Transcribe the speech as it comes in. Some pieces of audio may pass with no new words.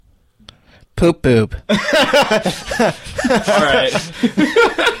Poop boob. All right.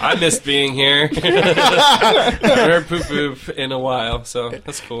 I missed being here. I heard poop boop in a while, so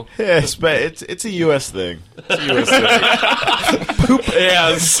that's cool. Yes, but it's a U.S. thing. It's a U.S. thing. Poop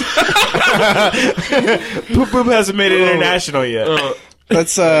yes. Poop boop hasn't made it international yet.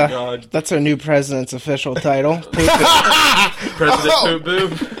 That's God. that's our new president's official title. Poop boob. President Poop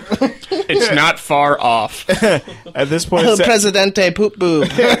Boob. It's not far off. At this point, El Presidente Poop Boob.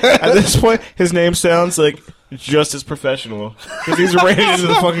 at this point, his name sounds like just as professional because he's rated into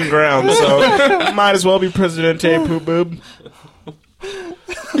the fucking ground. So might as well be Presidente Poop Boob. All right.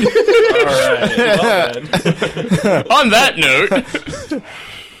 Well then. On that note,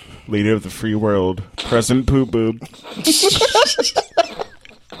 Leader of the free world, President Poop Boob.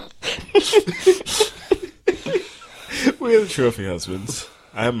 We are the Trophy Husbands.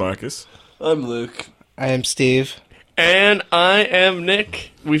 I am Marcus. I'm Luke. I am Steve. and I am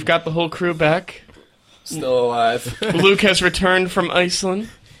Nick. We've got the whole crew back. Still alive. Luke has returned from Iceland.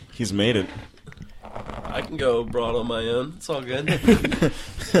 He's made it. I can go abroad on my own. It's all good.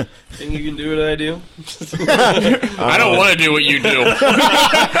 Think you can do what I do? I don't want to do what you do. Trust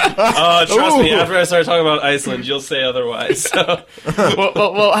me, after I start talking about Iceland, you'll say otherwise. So.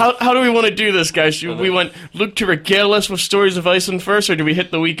 well, how do we want to do this, guys? Should we want Luke to regale us with stories of Iceland first, or do we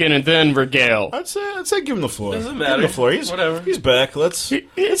hit the weekend and then regale? I'd say give him the floor. Doesn't Give matter. him the floor. Whatever. He's back. Let's hear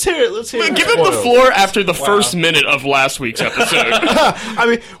it. Let's hear it. Give him the floor after the first minute of last week's episode. I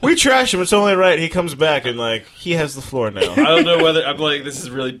mean, we trash him. It's only right. He comes back and, like, he has the floor now. I don't know whether I'm like, this is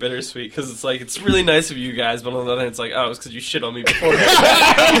really bittersweet because it's like, it's really nice of you guys, but on the other hand, it's like, oh, it's because you shit on me before.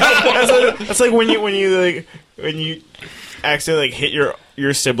 That's like when you accidentally like hit your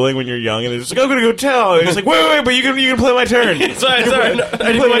sibling when you're young, and they're just like, I'm gonna go tell. And it's like, wait, but you can play my turn. sorry.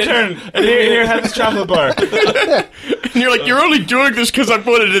 I play my turn. And here, have this chocolate bar. And you're like, you're only doing this because I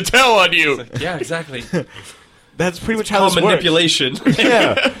wanted to tell on you. Yeah, exactly. That's pretty much how this manipulation. works.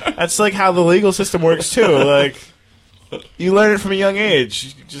 Yeah, that's like how the legal system works too. Like, you learn it from a young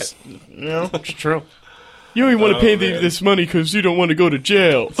age. You just, It's true. You only want to pay this money because you don't want to go to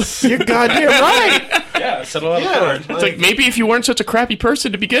jail. You're goddamn right. Yeah, settle out of court. It's like, maybe if you weren't such a crappy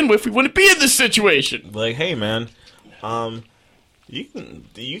person to begin with, we wouldn't be in this situation. Like, hey, man, you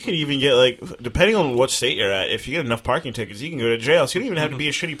can even get, like, depending on what state you're at, if you get enough parking tickets, you can go to jail. So you don't even have to be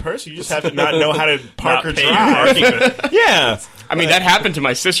a shitty person. You just have to not know how to park or drive. Yeah. I mean, that happened to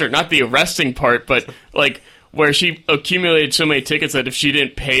my sister. Not the arresting part, but, like, where she accumulated so many tickets that if she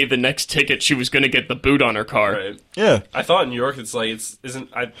didn't pay the next ticket, she was going to get the boot on her car. Right. Yeah. I thought in New York it's like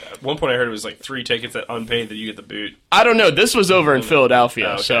at one point I heard it was like 3 tickets that unpaid that you get the boot. I don't know. This was over in Philadelphia,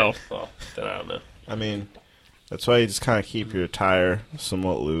 Oh, okay. so Well, then I don't know. I mean, that's why you just kind of keep your tire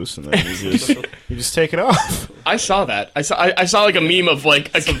somewhat loose, and then you just take it off. I saw that. I saw like a meme of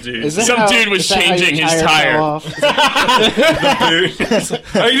like Some dude. Is that Some how- dude was is that how your changing his fell tire. off?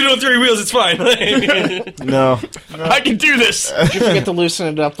 Oh, you do it on 3 wheels, it's fine. No. I can do this. Did you forget to loosen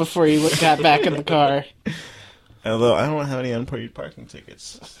it up before you got back in the car? Although I don't have any unpaid parking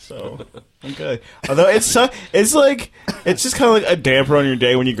tickets, so I'm good. Although it's just kind of like a damper on your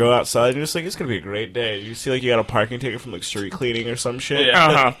day when you go outside. And you're just like, it's gonna be a great day. You see, like, you got a parking ticket from like street cleaning or some shit.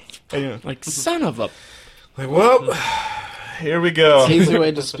 Yeah. And you're Like, son of a... like, well, here we go. Easy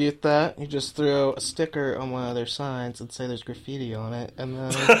way to dispute that. You just throw a sticker on one of their signs and say there's graffiti on it, and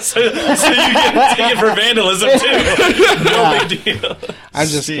then so you get a ticket for vandalism too. No big deal. I'm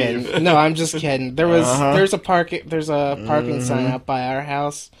just Steve. kidding. No, I'm just kidding. There's a parking sign out by our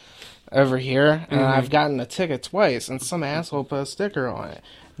house over here, and I've gotten a ticket twice, and some asshole put a sticker on it.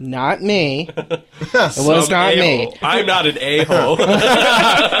 Not me. It was not me. I'm not an a-hole.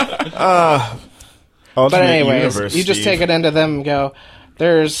 But anyways, you just take it into them and go,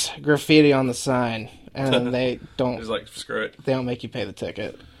 there's graffiti on the sign, and they don't Just like, screw it. they don't make you pay the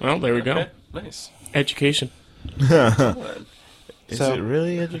ticket. Well, there we go. Okay, nice. Education. Is So- it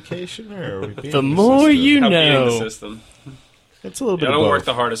really education, or are we being The more system? you How beating the know. system. It's a little Yeah, bit. I don't of work both.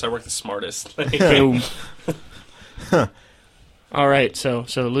 the hardest, I work the smartest. Boom. All right, so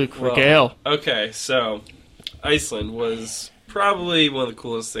Luke, Well, regale. Okay, so Iceland was probably one of the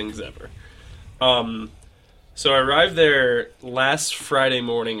coolest things ever. So I arrived there last Friday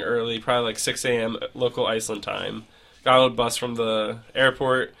morning early, probably like 6 a.m. local Iceland time. Got on a bus from the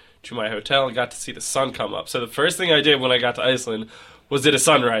airport to my hotel and got to see the sun come up. So the first thing I did when I got to Iceland was did a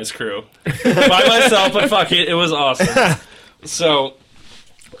sunrise crew by myself, but fuck it, it was awesome. So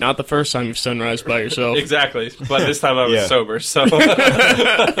Not the first time you've sunrise by yourself. Exactly, but this time I was sober, so...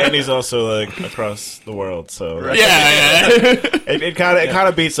 And he's also, like, across the world, so... Right. Yeah. It kind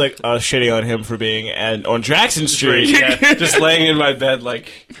of beats, like, us shitting on him for being on Jackson Street. Yeah, just laying in my bed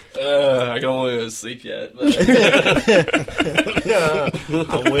like, I don't want to go to sleep yet.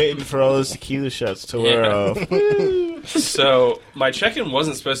 I'm waiting for all those tequila shots to wear off. So, my check-in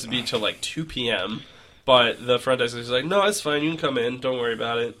wasn't supposed to be till like 2 p.m., but the front desk was like, no, it's fine, you can come in, don't worry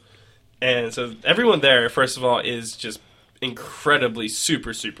about it. And so everyone there, first of all, is just incredibly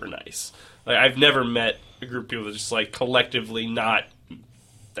super, super nice. Like, I've never met a group of people that just, like, collectively not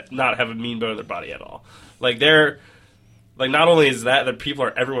have a mean bone in their body at all. Like, they're... Like, not only is that,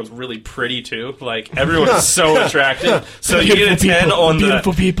 everyone's really pretty, too. Like, everyone's so attractive. So you get a 10 on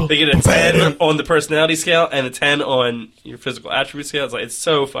beautiful people. They get a 10 on the personality scale and a 10 on your physical attribute scale. It's like, it's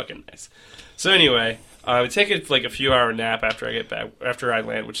so fucking nice. So anyway, I take it like a few hour nap after I get back, after I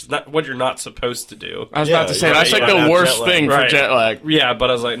land, which is not what you're not supposed to do. I was about to say, that's like the worst thing for jet lag. Yeah, but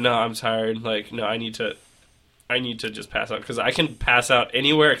I was like, no, I'm tired. Like, no, I need to just pass out, because I can pass out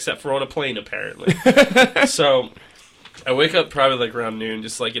anywhere except for on a plane, apparently. So I wake up probably like around noon,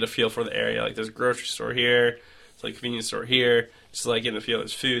 just like get a feel for the area. Like, there's a grocery store here, it's like a convenience store here, just like getting a feel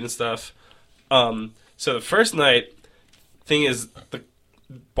there's food and stuff. So the first night, thing is, the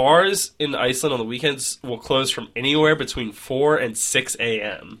bars in Iceland on the weekends will close from anywhere between 4 and 6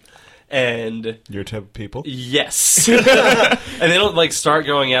 a.m. And your type of people? Yes. And they don't like start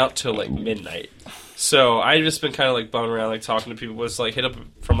going out till like midnight. So I've just been kind of like bumming around, like talking to people. Was like hit up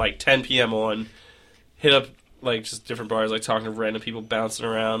from like 10 p.m. on, hit up like just different bars, like talking to random people bouncing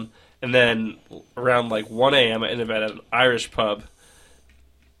around. And then around like 1 a.m. I ended up at an Irish pub.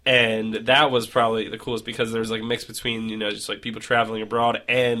 And that was probably the coolest, because there's like a mix between, you know, just like people traveling abroad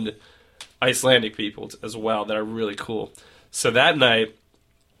and Icelandic people as well that are really cool. So that night,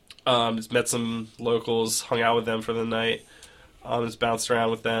 just met some locals, hung out with them for the night, just bounced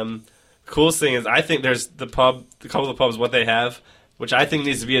around with them. The coolest thing is, I think there's a couple of the pubs, what they have, which I think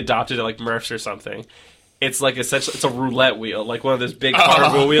needs to be adopted at like Murph's or something. It's like essentially, it's a roulette wheel, like one of those big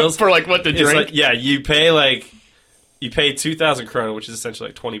cargo wheels. For like what to drink? Like, yeah, you pay 2,000 krona, which is essentially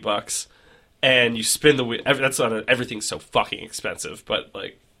like $20, and you spin the wheel. That's on everything's so fucking expensive, but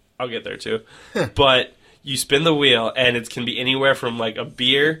like I'll get there too. But you spin the wheel, and it can be anywhere from like a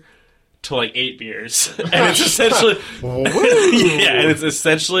beer to like 8 beers, and it's essentially yeah, and it's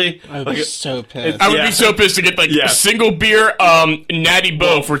essentially. I would be so pissed. I would be so pissed to get like a single beer, Natty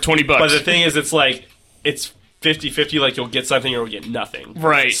Boh for $20. But the thing is, it's like it's 50-50. Like, you'll get something or you'll get nothing.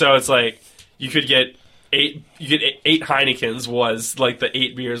 Right. So it's like you could get. You get 8 Heinekens was like the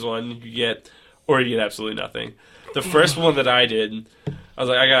 8 beers one you get, or you get absolutely nothing. The first one that I did, I was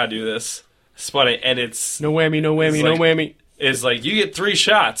like, I gotta do this. Spun it, and it's no whammy, no whammy, no whammy. It's like you get 3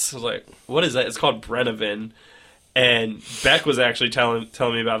 shots. I was like, what is that? It's called Brennivin, and Beck was actually telling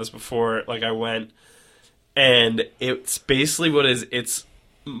me about this before. Like, I went, and it's basically what it is. It's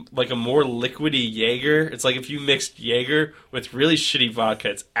like a more liquidy Jaeger. It's like if you mixed Jaeger with really shitty vodka.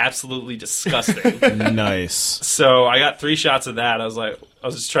 It's absolutely disgusting. Nice. So I got 3 shots of that. I was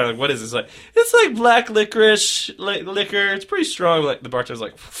just trying, like, what is this? Like, it's like black licorice liquor. It's pretty strong. Like, the bartender's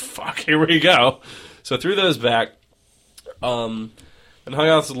like, fuck, here we go. So I threw those back. And hung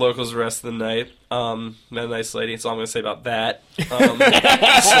out with the locals the rest of the night. Met a nice lady. That's all I'm going to say about that.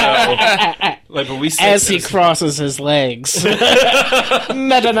 But we as he crosses his legs.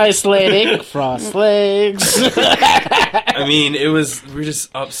 Met a nice lady. Cross legs. I mean, we were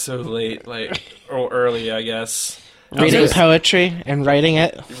just up so late, like, or early, I guess. Reading poetry and writing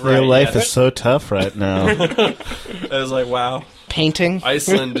it. Right, your life is so tough right now. I was like, wow. Painting.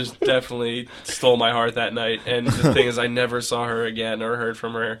 Iceland just definitely stole my heart that night, and the thing is, I never saw her again or heard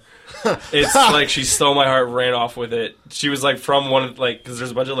from her. It's like she stole my heart, ran off with it. She was like from one of, like, because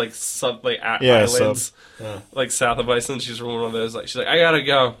there's a bunch of like islands, like south of Iceland. She's from one of those. Like, she's like, I gotta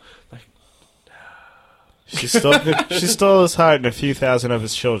go. Like, she stole his heart and a few thousand of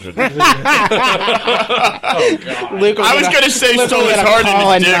his children. oh god! Luke I was gonna say stole his heart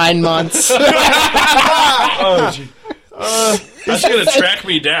in 9 months. Oh gee. She's gonna track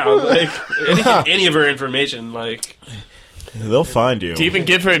me down. Like, any of her information, like. They'll find you. Do you even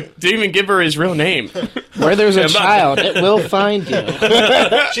give her his real name? Where there's a child, it will find you.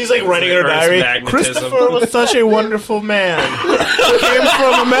 She's like writing in her diary. Christopher was such a wonderful man. He came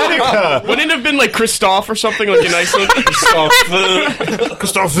from America. Wouldn't it have been like Christoph or something, like in Iceland? Christopher.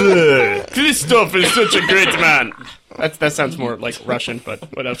 Christoph is such a great man. That sounds more like Russian, but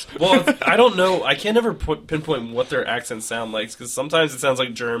what else? Well, I don't know. I can't ever pinpoint what their accents sound like, because sometimes it sounds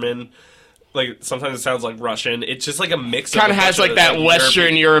like German. like sometimes it sounds like Russian. It's just like a mix. Kind of has like that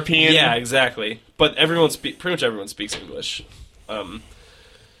Western European. Yeah, exactly. But pretty much everyone speaks English. Because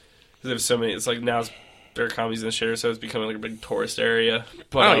there's so many. It's like now there are comedies and shit, so it's becoming like a big tourist area.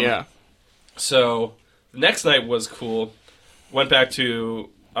 But, yeah. So the next night was cool. Went back to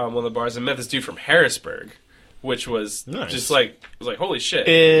one of the bars and met this dude from Harrisburg, which was just like it was like holy shit.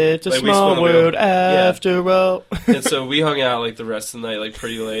 It's a like, small world after all. And so we hung out like the rest of the night, like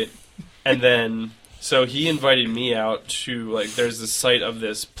pretty late. And then, so he invited me out to, like, there's this site of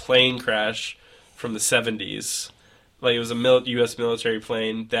this plane crash from the 70s. Like, it was a U.S. military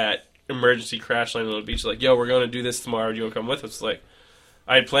plane that emergency crash landed on the beach. Like, yo, we're going to do this tomorrow. Do you want to come with us? Like,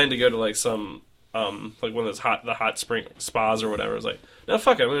 I had planned to go to, like, some, like, one of those hot spring spas or whatever. I was like, no,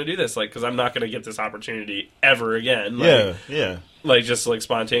 fuck it, I'm going to do this. Like, because I'm not going to get this opportunity ever again. Like, yeah. Like, just, like,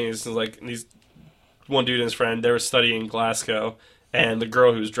 spontaneous. And, like, these one dude and his friend, they were studying in Glasgow. And the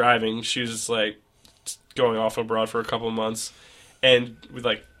girl who was driving, she was just, like, going off abroad for a couple of months. And, with,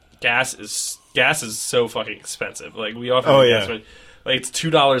 like, gas is so fucking expensive. Like, we offered gas money. Like, it's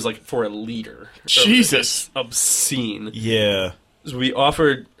 $2, like, for a liter. Jesus. It's obscene. Yeah. So we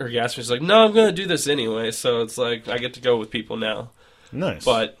offered her gas money. She's like, no, I'm going to do this anyway. So it's like, I get to go with people now. Nice.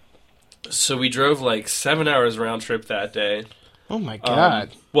 But, so we drove, like, 7 hours round trip that day. Oh, my God.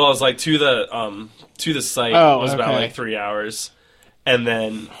 Well, it was, like, to the site was about, like, 3 hours. And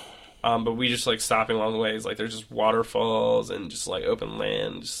then, but we just, like, stopping along the way. It's like, there's just waterfalls and just, like, open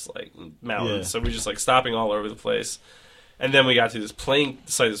land, just, like, mountains. Yeah. So we just, like, stopping all over the place. And then we got to this plane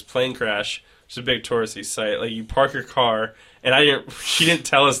crash, which is a big touristy site. Like, you park your car, and she didn't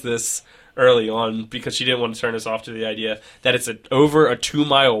tell us this early on because she didn't want to turn us off to the idea that it's over a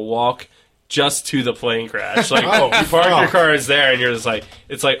 2-mile walk just to the plane crash. Like, you park your car, it's there, and you're just like,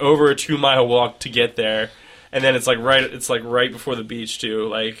 it's, like, over a 2-mile walk to get there. And then it's like right before the beach too.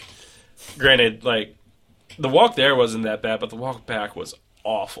 Like, granted, like the walk there wasn't that bad, but the walk back was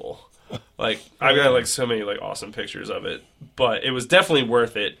awful. Like, I've got like so many like awesome pictures of it, but it was definitely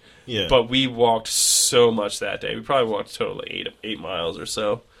worth it. Yeah. But we walked so much that day. We probably walked a total of 8 miles or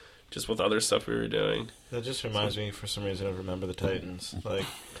so, just with other stuff we were doing. That just reminds me, for some reason, of Remember the Titans. Like,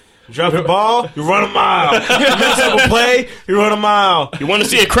 you drop the ball, you run a mile. You mess up a play, you run a mile. You want to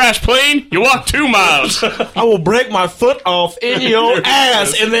see a crash plane? You walk 2 miles. I will break my foot off in your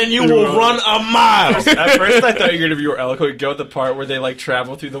ass, and then you will run a mile. At first, I thought you were going to be more eloquent. Go at the part where they like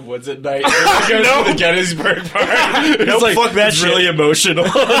travel through the woods at night. And go to the Gettysburg part. It's like, fuck that it's shit. Really emotional.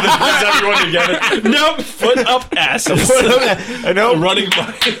 Is everyone together? Nope. Foot up asses. I know. Running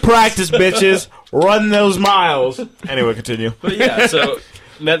by. Practice, bitches. Run those miles. Anyway, continue. But yeah, so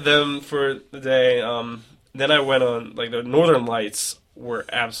met them for the day. Then I went on, like, the Northern Lights were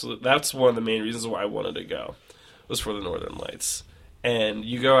absolute. That's one of the main reasons why I wanted to go, was for the Northern Lights. And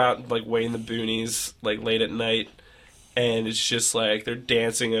you go out, like, way in the boonies, like, late at night, and it's just, like, they're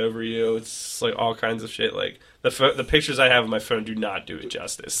dancing over you. It's, like, all kinds of shit. Like, the pictures I have on my phone do not do it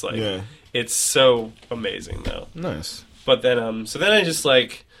justice. Like, It's so amazing, though. Nice. But then, so then I just,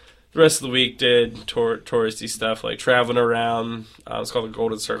 like, the rest of the week did touristy stuff, like traveling around. It's called the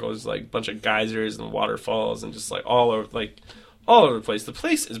Golden Circle. It's like a bunch of geysers and waterfalls and just like all over the place. The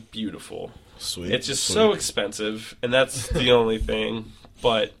place is beautiful. Sweet. It's just so expensive, and that's the only thing.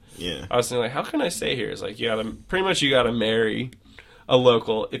 But yeah, I was thinking, like, how can I stay here? It's like you gotta marry a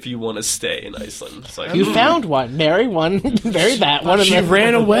local if you want to stay in Iceland. It's like, you found one, marry one, marry that one. She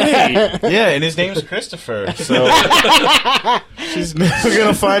ran away. Yeah, and his name's Christopher. So she's never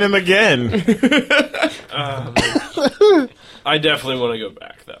gonna find him again. I definitely want to go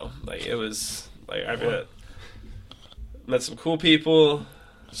back though. Like, it was like I've met some cool people.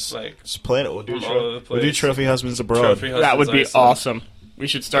 Like, just plan it. We'll do Trophy Husbands Abroad. That would be awesome. We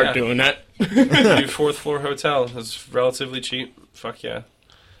should start doing that. Do fourth floor hotel. It's relatively cheap. Fuck yeah.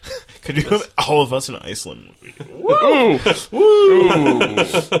 Could you have all of us in Iceland? Woo!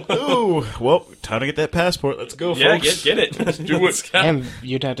 Ooh! Well, time to get that passport. Let's go, folks. Yeah, get it. Do it. And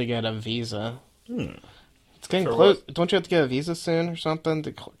you'd have to get a visa. It's getting close. What? Don't you have to get a visa soon or something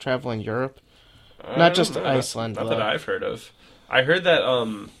to travel in Europe? Not just Iceland. Not that I've heard of. I heard that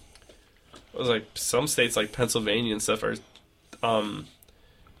it was like some states like Pennsylvania and stuff are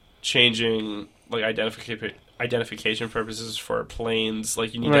changing like identification purposes for planes.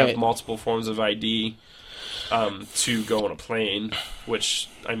 Like, you need to have multiple forms of ID to go on a plane, which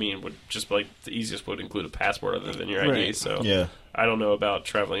I mean would just like the easiest would include a passport other than your ID. Right. So yeah, I don't know about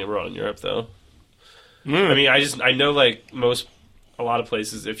traveling abroad in Europe though. I mean, I know like a lot of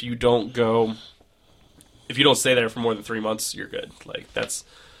places, if you don't stay there for more than 3 months, you're good. Like,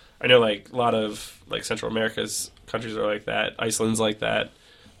 I know like a lot of like Central America's countries are like that. Iceland's like that.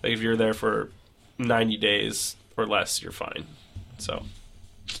 Like, if you're there for 90 days or less, you're fine. So,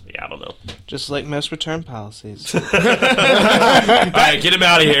 yeah, I don't know. Just like most return policies. All right, get him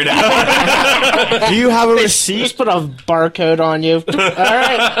out of here now. Do you have a receipt? Just put a barcode on you. All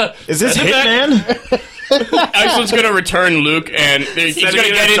right. Is this Hitman? Iceland's going to return Luke, and he's going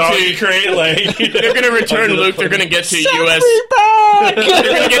to get into crate. Like, they're going to return Luke. They're going to get to U.S. They're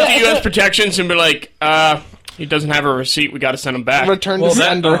going to get to U.S. protections and be like, he doesn't have a receipt. We got to send him back. Return to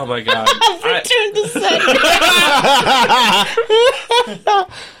sender. Oh my god. Return to sender.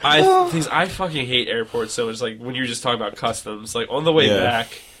 I fucking hate airports so much. Like, when you're just talking about customs, like, on the way back,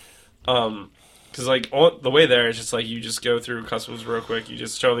 because, like, on the way there, it's just like you just go through customs real quick. You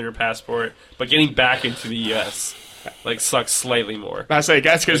just show them your passport. But getting back into the U.S., like, sucks slightly more. I say,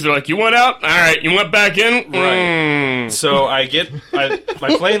 guys, because they're like, you went out? All right, you went back in? Right. So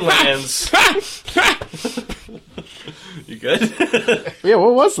my plane lands. You good? Yeah,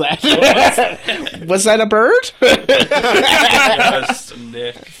 what was that? Was that a bird? Yes,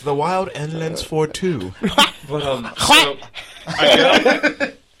 Nick. The Wild Endlands 4-2. But, so I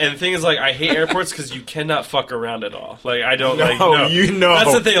go. And the thing is, like, I hate airports because you cannot fuck around at all. Like, I don't like. No, you know.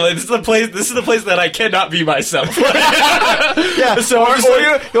 That's the thing. Like, this is the place that I cannot be myself. Yeah. So or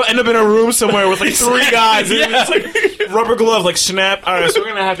you'll end up in a room somewhere with like 3 guys. And it's like rubber glove, like snap. All right, so we're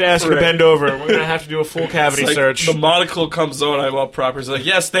gonna have to ask you to bend over. We're gonna have to do a full cavity search. The monocle comes on. I'm all proper. It's like,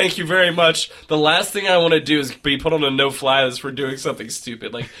 yes, thank you very much. The last thing I want to do is be put on a no-fly list for doing something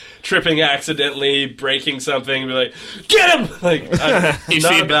stupid, like tripping accidentally, breaking something, and be like, get him! Like, I'm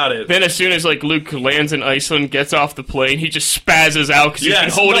not about it. Then as soon as like Luke lands in Iceland, gets off the plane, he just spazzes out because he's been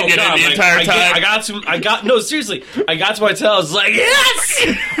holding it in the entire time. No, seriously. I got to my hotel. I was like,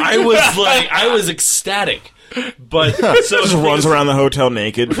 yes! I was ecstatic. But so just runs around the hotel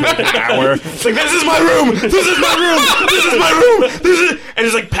naked for like an hour. It's like, this is my room! This is my room! This is my room! And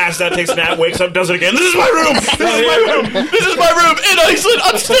just like passed out, takes a nap, wakes up, does it again. This is my room! This is my room! This is my room in Iceland!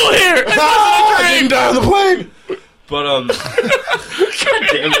 I'm still here! I didn't die on the plane! But God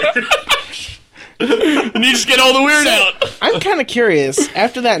damn it. And you just get all the weird out. I'm kind of curious.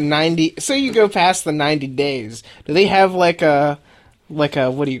 After that 90, so you go past the 90 days, do they have like a what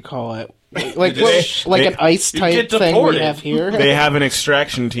do you call it? Like an ice type thing we have here? They have an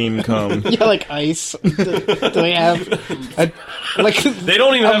extraction team come. Yeah, like ice. Do they have They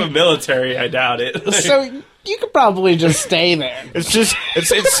don't even have a military. I doubt it. So you could probably just stay there. It's just it's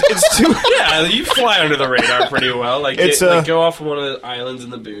too. Yeah, you fly under the radar pretty well. Like, go off from one of the islands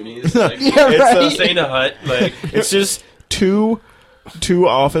in the boonies. Like, right. Stay in a hut. Like, it's just two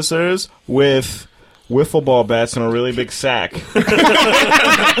officers with wiffle ball bats and a really big sack. They're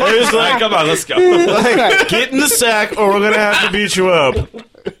just like, come on, let's go. Like, get in the sack, or we're gonna have to beat you up.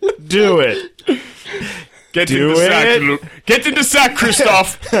 Do it. Get in the sack, Luke. Get in the sack,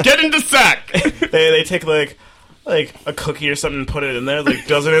 Kristoff. Get in the sack. They take like a cookie or something and put it in there. Like,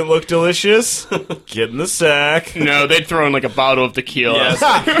 doesn't it look delicious? Get in the sack. No, they'd throw in like a bottle of tequila. Yes,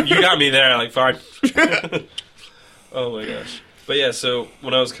 like, you got me there. Like, fine. Oh my gosh. But yeah, so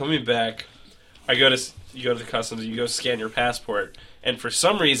when I was coming back, you go to the customs and you go scan your passport, and for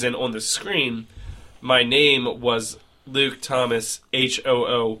some reason on the screen, my name was Luke Thomas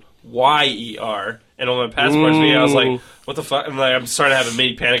Hooyer. And on my passport, I was like, "What the fuck?" And like, I'm starting to have a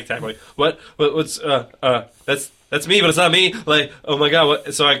mini panic attack. I'm like, what's that's me, but it's not me. Like, oh my god,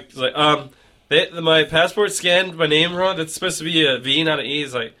 what? So I was like, my passport scanned my name wrong. That's supposed to be a V, not an E.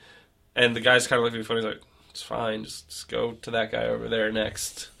 He's like, and the guy's kind of looking at me funny. He's like, it's fine. Just go to that guy over there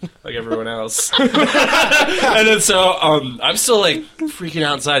next, like everyone else. And then so I'm still like freaking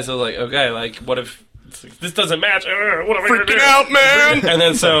out inside. So like, okay, like what if this doesn't match? What am I gonna do? Freaking out, man! And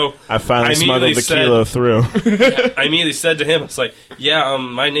then so I finally smuggled the kilo through. I immediately said to him, "It's like, yeah,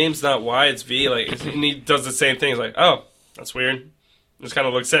 my name's not Y, it's V." Like, and he does the same thing. He's like, "Oh, that's weird." Just kind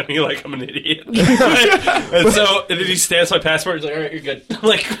of looks at me like I'm an idiot. And then he stamps my passport. He's like, all right, you're good. I'm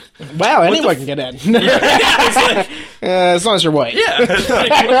like, wow, anyone can get in. As long as you're white. Yeah.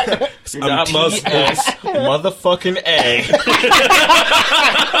 You're not Muslim. Motherfucking A.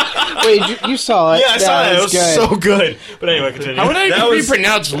 Wait, you saw it. Yeah, I saw it. It was good. so good. But anyway, continue. How would I be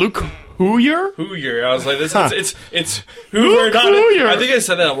pronounced Luke Hooyer? Hooyer. I was like, it's Hoover, not Hooyer. I think I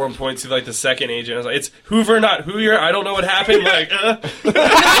said that at one point to like the second agent. I was like, it's Hoover, not Hooyer. I don't know what happened. Like,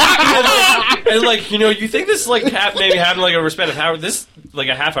 and like, you know, you think this like maybe happened like over a span of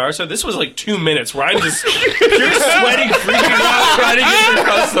a half hour. So this was like 2 minutes where I'm just you're sweating, freaking out, trying to get through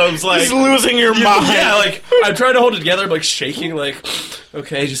customs, like just losing your mind. Yeah, like I'm trying to hold it together, I'm like shaking, like.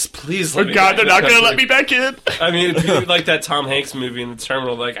 okay, just please Oh let me God, back they're in not the going to let country." me back in. I mean, it'd be like that Tom Hanks movie in the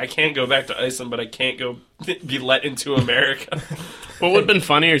terminal. Like, I can't go back to Iceland, but I can't go be let into America. What would have been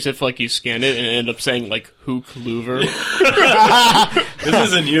funnier is if, like, you scanned it and it ended up saying, like, Hook Louver. This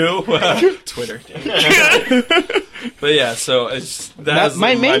isn't you. Twitter. But yeah, so it's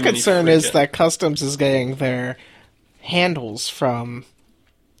My main mini concern is freak that Customs is getting their handles from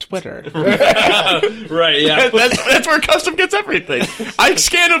Twitter. out. Right, yeah. That's where Custom gets everything. I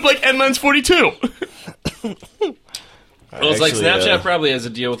scanned up, like, NLens42. Well, it's like Actually, Snapchat probably has a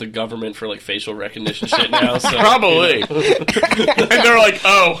deal with the government for like facial recognition shit now. So, Probably. And they're like,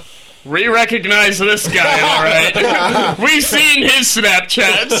 oh, we recognize this guy, all right. We've seen his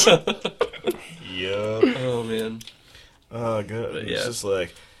Snapchats. Yup. Oh man. Oh, good. But, It's yeah. just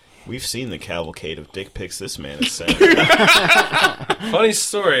like, we've seen the cavalcade of dick pics this man is sent. Funny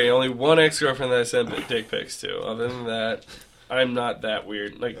story. Only one ex-girlfriend that I sent dick pics to. Other than that, I'm not that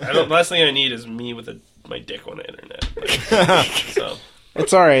weird. Like, last thing I need is me with my dick on the internet. Like, so,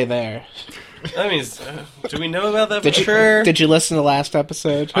 It's already there. I mean, do we know about that? Did for sure? you, did you listen to last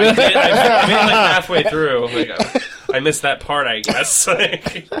episode? I made it like halfway through. Like, I missed that part, I guess.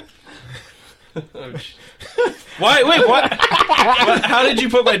 Like, oh, why? Wait, what? How did you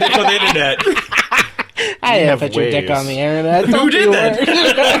put my dick on the internet? I didn't have put your dick waves. on the internet. Who Don't did you that? worry.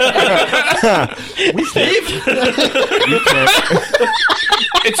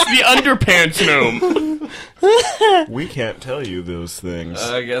 It's the underpants gnome. We can't tell you those things.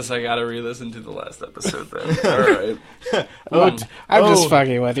 I guess I gotta re-listen to the last episode then. Alright. I'm just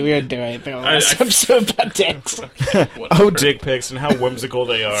fucking with you. We didn't do anything on last episode about dicks. Oh, dick pics and how whimsical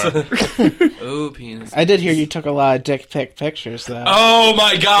they are. Oh, penis. I did hear you took a lot of dick pic pictures, though. Oh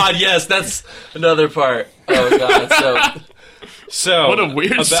my god, yes, that's another part. Oh god, so What a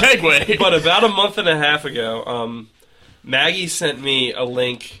weird segue. But about a month and a half ago, Maggie sent me a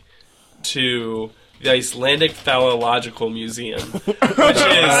link to the Icelandic Phallological Museum,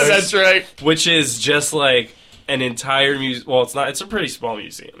 That's right. which is just like an entire museum. Well, it's not. It's a pretty small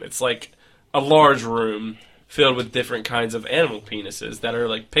museum. It's like a large room filled with different kinds of animal penises that are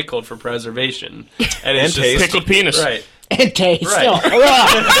like pickled for preservation, and it's just Pickled penis. right. And taste. Right. Oh,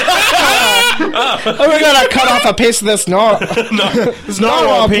 we're gonna cut off a piece of this narwhal penis.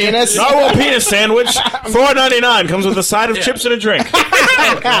 Narwhal penis sandwich, $4.99. Comes with a side of chips and a drink.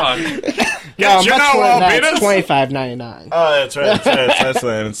 Oh god. No, you much know more all than that. penis? It's $25.99. Oh, that's right. It's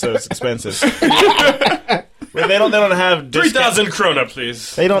Iceland, so it's expensive. They don't have 3,000 krona,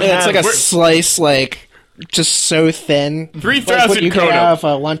 please. They don't It's have. like a slice, like just so thin. 3,000 like what you get krona. out of a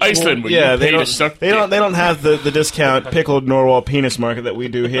Lunchable. Iceland, when yeah, you they pay to don't. suck They don't have the discount pickled narwhal penis market that we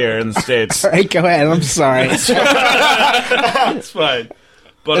do here in the States. All right, go ahead. I'm sorry. It's fine.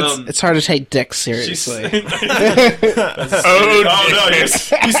 But It's hard to take dick she's seriously. oh no,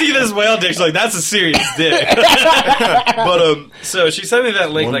 you see this whale dick, she's like, that's a serious dick. But so she sent me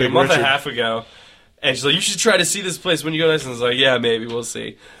that link One like a big month and a Richard. half ago, and she's like, you should try to see this place when you go to Iceland. I was like, yeah, maybe, we'll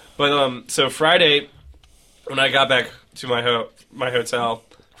see. But so Friday, when I got back to my hotel,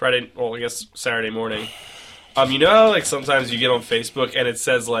 Friday, well, I guess Saturday morning, you know how, like, sometimes you get on Facebook and it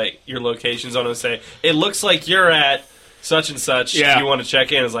says, like, your location's on it and say, it looks like you're at such and such. Yeah. Do you want to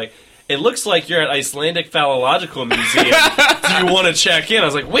check in? It's like, it looks like you're at Icelandic Phallological Museum. Do you want to check in? I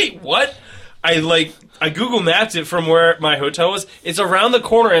was like, wait, what? I Google mapped it from where my hotel was. It's around the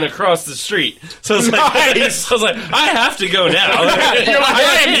corner and across the street. So it's like, Nice. I was like, I have to go now. You're like,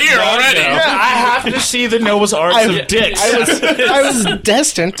 I am here already. I have to see the Noah's Arks of dicks. I was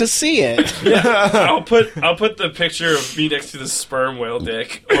destined to see it. I'll put the picture of me next to the sperm whale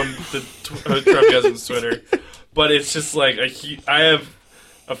dick on the Trump Cousins Twitter. But it's just like I have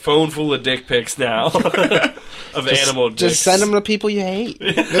a phone full of dick pics now of animal dicks. Just send them to people you hate.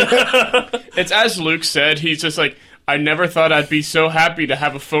 It's as Luke said, he's just like, I never thought I'd be so happy to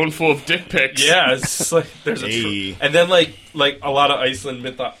have a phone full of dick pics. Yeah, it's just like there's Hey. and then like a lot of Iceland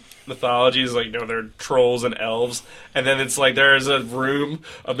mythology is like, you know, they're trolls and elves, and then it's like there's a room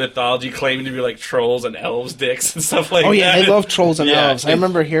of mythology claiming to be like trolls and elves dicks and stuff like that. Oh yeah, they love trolls and Yeah. elves. I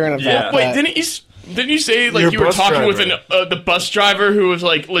remember hearing about Yeah. that. Wait, didn't you say like Your you were bus talking with driver. the bus driver who was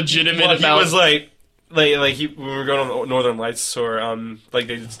like legitimate Well, about? he was like when we were going on the Northern Lights tour, like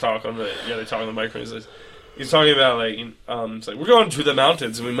they just talk on they talk on the microphones. He's talking about it's like we're going to the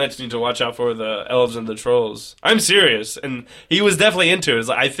mountains and we might need to watch out for the elves and the trolls. I'm serious, and he was definitely into it. It's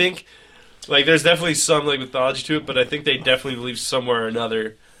like, I think like there's definitely some like mythology to it, but I think they definitely believe somewhere or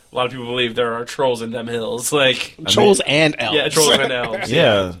another. A lot of people believe there are trolls in them hills, like trolls and elves. yeah, trolls and elves.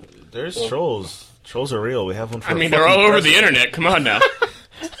 Yeah, there's trolls. Trolls are real. We have one for I mean, they're all over the internet. Come on now.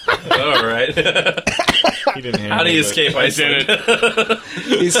 All right. He didn't hear How do me, you but- escape Iceland?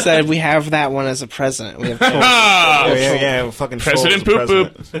 He said we have that one as a present. We have Ah, Oh, yeah, fucking President trolls the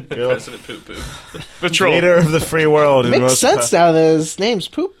Poop president. Yep. President Poop Poop. the troll. Leader of the free world. and makes most sense now that his name's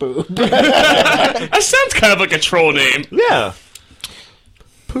Poop Poop. That sounds kind of like a troll name. Yeah.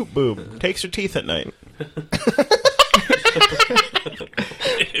 Poop boob. Takes her teeth at night.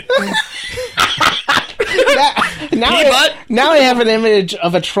 Now I have an image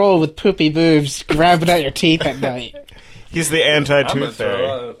of a troll with poopy boobs grabbing at your teeth at night. He's the I'm gonna anti-tooth fairy.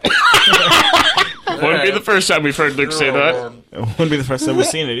 throw up. Wouldn't be the first time we've heard Luke say that. It wouldn't be the first time we've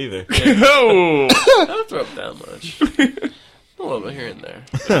seen it either. Oh, I don't throw up that much. A little bit here and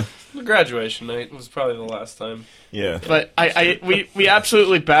there. The graduation night was probably the last time. Yeah. but we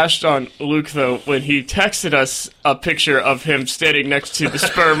absolutely bashed on Luke though when he texted us a picture of him standing next to the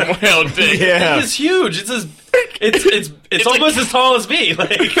sperm whale dick. Yeah. It's huge. It's almost as tall as me.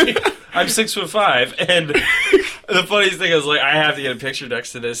 Like I'm 6'5", and the funniest thing is like I have to get a picture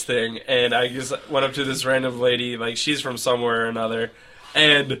next to this thing, and I just went up to this random lady, like she's from somewhere or another,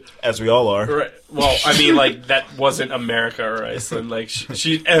 and As we all are. right, well, I mean like that wasn't America or Iceland. Like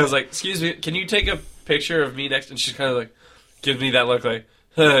she and I was like, "Excuse me, can you take a picture of me next?" And she's kind of like gives me that look like.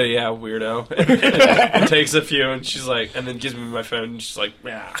 Yeah, weirdo. And takes a few, and she's like, and then gives me my phone, and she's like,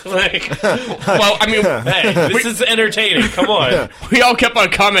 yeah. Like, Well, I mean, hey, this is entertaining. Come on. we all kept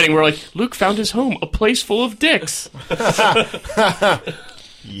on commenting. We're like, Luke found his home, a place full of dicks.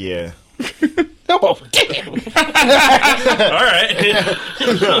 Yeah. Oh, damn. All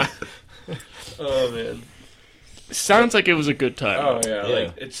right. Oh man. Sounds like it was a good time. Oh yeah. Yeah.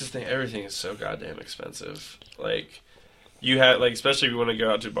 Like it's just everything is so goddamn expensive. Like you had like especially if you want to go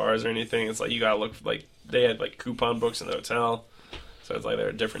out to bars or anything, it's like you gotta look like they had like coupon books in the hotel. So it's like there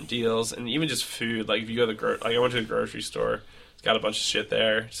are different deals, and even just food. Like if you go to the like I went to the grocery store, it's got a bunch of shit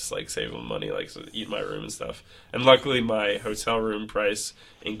there, just like saving money, like so eat in my room and stuff. And luckily, my hotel room price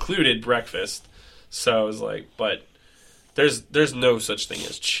included breakfast, so I was like, but there's no such thing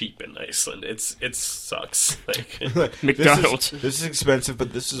as cheap in Iceland. It sucks. Like McDonald's. This is expensive,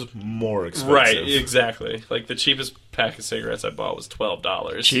 but this is more expensive. right, exactly. Like the cheapest pack of cigarettes I bought was $12.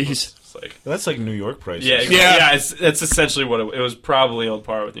 Jeez. It's like. That's like New York prices. Yeah, Yeah. It's essentially what it was. Probably on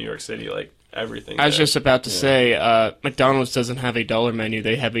par with New York City, like everything. I was there. just about to say, McDonald's doesn't have a $1 menu;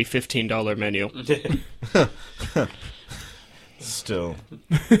 they have a $15 menu. Still.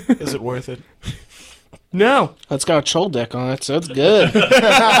 Is it worth it? No, It's got a troll dick on it, so it's good.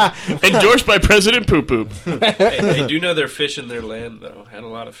 endorsed by President Poop Poop. They do know they're fishing their land, though. Had a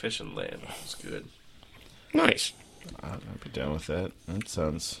lot of fish in land. It's good. Nice. I'd be down with that. That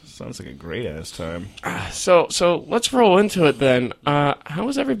sounds like a great ass time. So let's roll into it then. How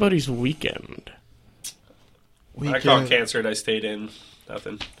was everybody's weekend? I caught cancer and I stayed in.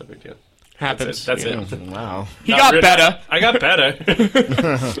 Nothing. No big deal. Happens. That's you know. it. Wow. He Not got really- better. I got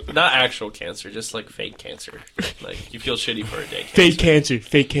better. Not actual cancer, just like fake cancer. Like you feel shitty for a day. Fake cancer.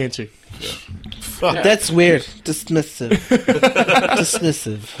 Fake cancer. That's weird. Dismissive.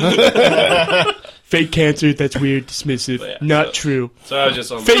 Dismissive. Fake cancer. That's weird. Dismissive. Yeah, Not so- true. So I was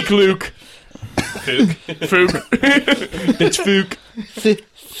just on Fake Luke. Pook. Fook. That's Fook.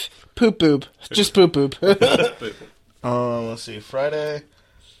 Poop boob. Just poop boob. Let's see. Friday,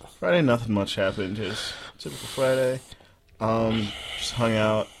 nothing much happened. Just typical Friday. Just hung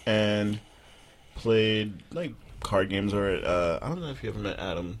out and played like card games. Or I don't know if you ever met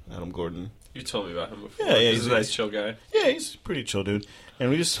Adam Gordon. You told me about him before. Yeah, He's a nice, chill guy. Yeah, he's a pretty chill dude. And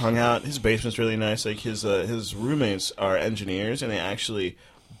we just hung out. His basement's really nice. Like his roommates are engineers, and they actually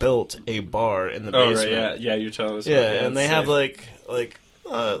built a bar in the Oh basement. right, yeah, you're telling us. Yeah, about it. and they It's have sick.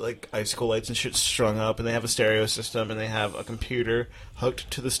 like icicle lights and shit strung up, and they have a stereo system, and they have a computer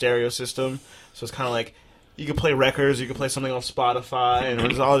hooked to the stereo system. So it's kind of like you can play records, you can play something on Spotify, and we're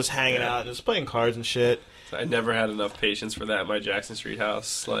just all just hanging out and just playing cards and shit. I never had enough patience for that in my Jackson Street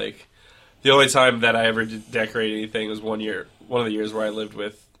house. Like the only time that I ever did decorate anything was one of the years where I lived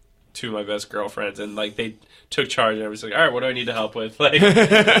with two of my best girlfriends, and like they took charge, and I was like, all right, what do I need to help with? Like,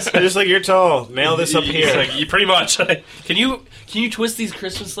 Just like, you're tall, nail this up It's here. like, you pretty much. Like, can you twist these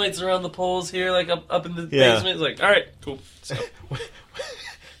Christmas lights around the poles here, like up in the Yeah. basement? It's like, all right, cool. So,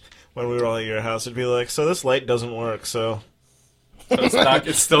 When we were all at your house, it'd be like, so this light doesn't work, so...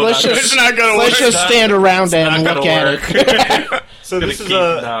 it's still Let's not. just- It's not gonna work. Let's just stand around and not look gonna at work. it. So Gonna this is keep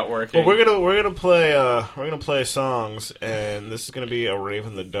not working. well, we're gonna play songs, and this is gonna be a rave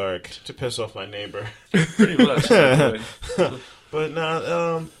in the dark to piss off my neighbor. pretty much. But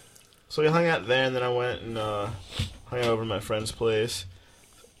no, so we hung out there, and then I went and hung out over at my friend's place,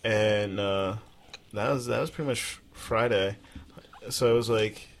 and that was pretty much Friday. So it was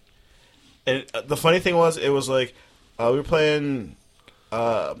like And the funny thing was, it was like we were playing.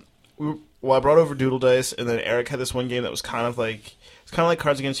 I brought over Doodle Dice, and then Eric had this one game that was kind of like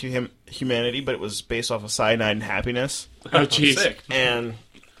Cards Against Humanity, but it was based off of cyanide and happiness. Oh, jeez. Sick. And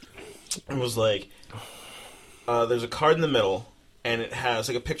it was like there's a card in the middle, and it has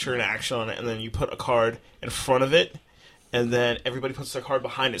like a picture and action on it, and then you put a card in front of it, and then everybody puts their card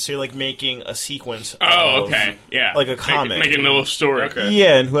behind it. So you're like making a sequence. Oh, of, okay. Yeah. like a comic. Making a little story. Okay.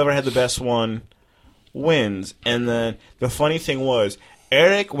 Yeah, and whoever had the best one wins. And then the funny thing was,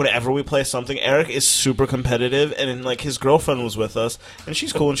 Eric, whenever we play something, Eric is super competitive, and then, like, his girlfriend was with us, and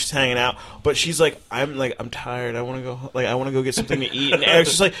she's cool and she's hanging out, but she's like, I'm tired. I want to go get something to eat. And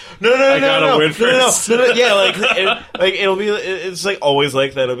Eric's just like, no, yeah, it's like always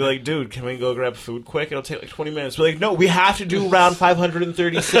like that. It'll be like, dude, can we go grab food quick? It'll take like 20 minutes. We're like, no, we have to do round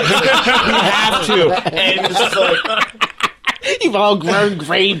 536. Like, we have to. And it's just like, You've all grown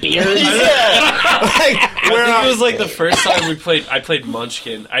gray beards. I think it was like the first time I played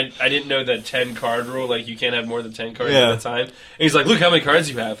Munchkin. I didn't know that 10 card rule. Like, you can't have more than 10 cards at a time. And he's like, look how many cards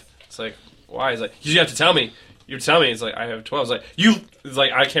you have. It's like, why? He's like, you have to tell me. You tell me. It's like, I have 12. It's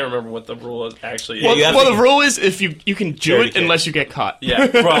like, I can't remember what the rule is actually. Well, the rule is if you can do it unless you get caught.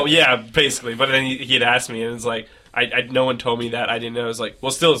 Yeah, well, yeah, basically. But then he had asked me, and it's like, no one told me that. I didn't know. I was like,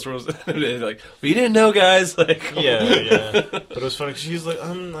 well, still, it's rules. Like, well, you didn't know, guys. Like, yeah. But it was funny because she's like, I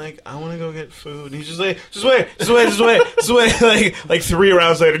want to go get food. And he's just like, just wait. Like 3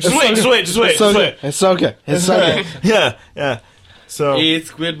 rounds later, just wait. It's so good. Yeah. So A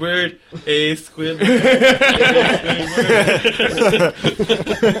Squidward.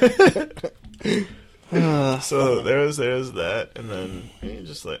 So there's that, and then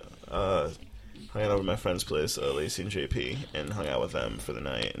just like hung out over at my friend's place, Lacey and JP, and hung out with them for the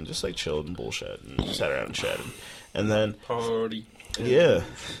night, and just like chilled and bullshit, and sat around and chatted, and then Party. Yeah,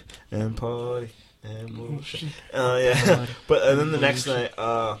 and party and bullshit. Yeah, but and then the next night,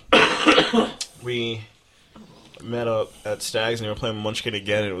 we met up at Stag's and we were playing Munchkin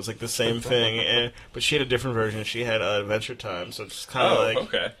again, and it was like the same thing, but she had a different version. She had Adventure Time, so it's kind of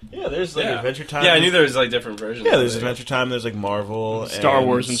okay. Yeah, there's like Adventure Time. Yeah, I knew there was like different versions. Yeah, there's Adventure Time. There's like Marvel, Star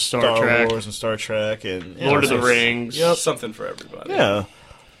Wars, and Star Trek, and Lord of the Rings. Yep. Something for everybody. Yeah,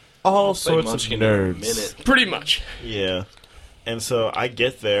 all sorts of Munchkin nerds. Pretty much. Yeah. And so I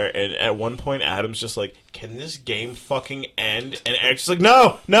get there, and at one point Adam's just like, can this game fucking end? And Eric's just like,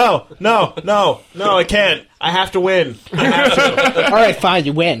 no, I can't. I have to win. I have to. All right, fine,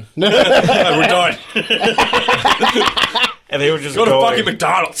 you win. We're done. And they were just Go to going fucking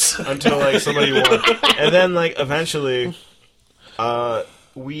McDonald's. until like somebody won. And then like eventually,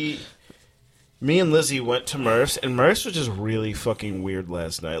 me and Lizzie went to Murph's, and Murph's was just really fucking weird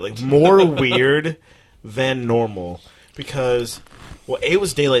last night. Like, more weird than normal. Because, well, it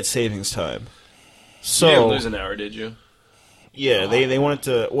was daylight savings time. So, You didn't lose an hour, did you? Yeah, they wanted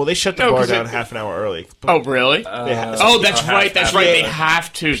to... Well, they shut the bar down half an hour early. Oh, really? That's right. They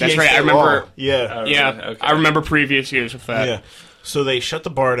have to. That's right. I remember... Yeah. Okay. I remember previous years with that. Yeah. So they shut the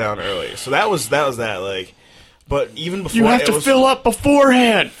bar down early. So that was that, like... But even before... You have to fill up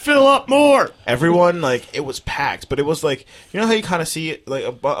beforehand! Fill up more! Everyone, like, it was packed. But it was like... You know how you kind of see, like,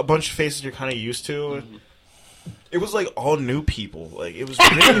 a bunch of faces you're kind of used to? Mm-hmm. It was like all new people. Like, it was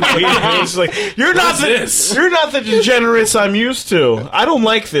really weird. It was like, you're not the degenerates I'm used to. I don't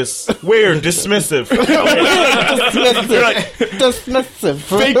like this. Weird, dismissive. Dismissive.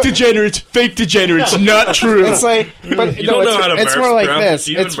 Fake degenerates, not true. It's like, but You don't know how to it's Murphs, more like bro. this.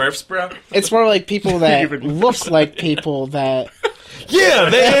 Do you even Murphs, bro? It's more like people that looks like people that. Yeah,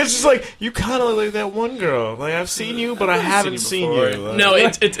 it's just like, you kind of look like that one girl. Like, I've seen you, but I haven't seen you. Like, No,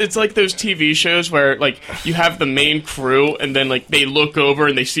 it's like those TV shows where, like, you have the main crew, and then, like, they look over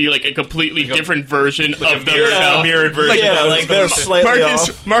and they see, like, a completely different version of themselves. Mirrored version. like they're slightly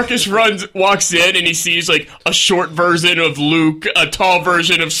Marcus walks in and he sees, like, a short version of Luke, a tall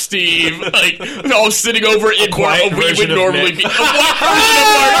version of Steve, like, all sitting over in where we would normally be. A white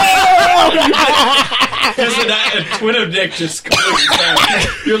version of Marcus. A twin of Nick just goes down.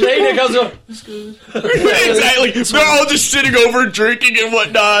 Your lady goes up. Exactly. They're all just sitting over drinking and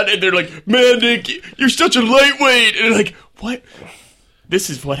whatnot, and they're like, man, Nick, you're such a lightweight. And they're like, what? This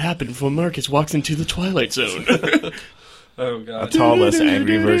is what happened when Marcus walks into the Twilight Zone. Oh, God. A tall, less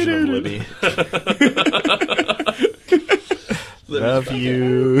angry version of Libby. Love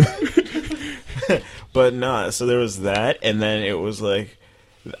you. But no, so there was that, and then it was like,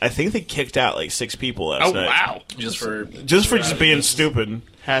 I think they kicked out like 6 people last night. Oh, wow. Just for being stupid.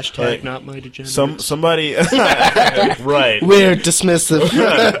 Hashtag Like, not my degenerate. Somebody right. We're dismissive.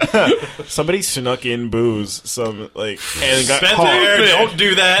 Somebody snuck in booze and got Spencer, caught. don't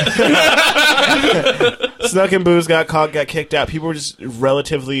do that. Snuck in booze, got caught, got kicked out. People were just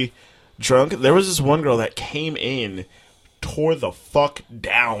relatively drunk. There was this one girl that came in, tore the fuck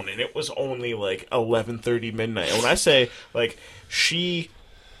down, and it was only like 11:30 midnight. And when I say like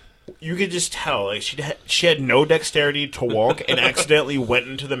you could just tell like she had no dexterity to walk and accidentally went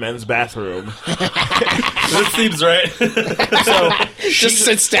into the men's bathroom. That seems right. So Just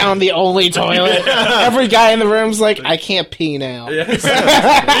sits down the only toilet. Every guy in the room's like, I can't pee now. It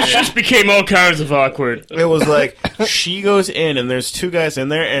just became all kinds of awkward. it was like she goes in and there's 2 guys in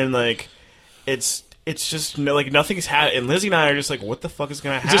there and like it's just like nothing's happening. And Lizzie and I are just like, what the fuck is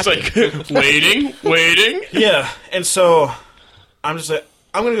gonna happen? Just like, waiting. Yeah, and so I'm just like,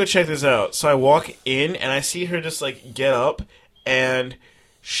 I'm gonna go check this out. So I walk in and I see her just like get up, and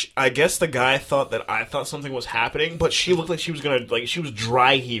I guess the guy thought that I thought something was happening, but she looked like she was gonna she was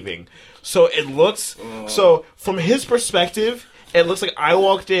dry heaving. So it looks so from his perspective. It looks like I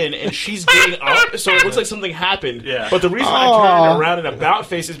walked in and she's getting up, so it looks like something happened. Yeah. But the reason I turned around in about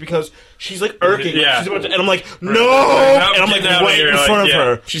face is because she's like irking. Yeah. She's about to, and I'm like, no! Right. And I'm like Get out of right here, in like, front of yeah.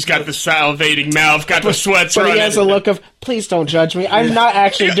 her. She's got the salivating mouth, got the sweats But running. he has a look of, please don't judge me. I'm not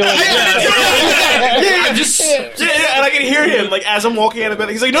actually doing it. Yeah, and I can hear him like as I'm walking out of bed.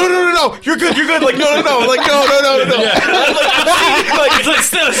 He's like, no, you're good. Like, no, like, no. Yeah. Like, it's like,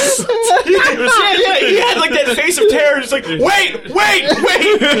 he had like that face of terror, just like, wait,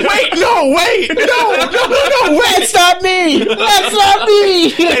 no, wait. That's not me. That's not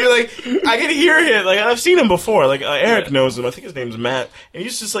me. And like, I can hear him. Like, I've seen him before. Like, Eric knows him. I think his name's Matt. And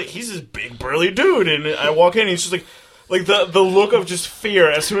he's just like, he's this big burly dude. And I walk in, and he's just like the look of just fear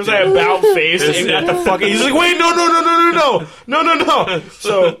as soon as I about face and got the fucking. He's like, wait, no.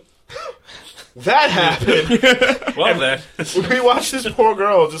 So that happened. Well, then. We watched this poor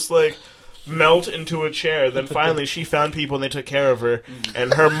girl just like melt into a chair. Then finally she found people and they took care of her.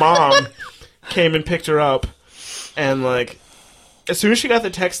 And her mom came and picked her up. And like, as soon as she got the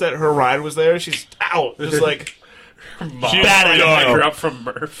text that her ride was there, she's out. Just like, Bad I grew up from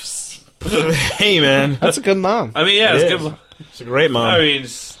Murphs. hey man, That's a good mom. I mean, yeah, it's It good. is. It's a great mom. I mean,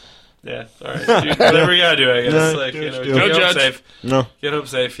 yeah, all right. Dude, whatever you gotta do, I guess. No, Like, do what you do. get No home judge. safe. No. Get home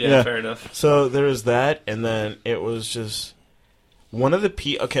safe. Yeah, Yeah. fair enough. So there was that, and then it was just one of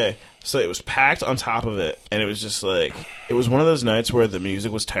the Okay, so it was packed on top of it, and it was just like it was one of those nights where the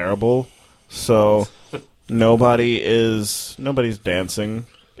music was terrible, so nobody's dancing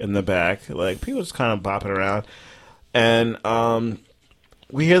in the back. Like people just kind of bopping around, and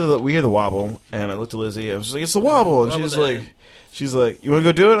we hear the wobble, and I looked at Lizzie. I was like, "It's the wobble," and she's like, "You want to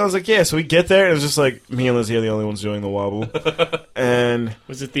go do it?" And I was like, "Yeah." So we get there, and it was just like me and Lizzie are the only ones doing the wobble, and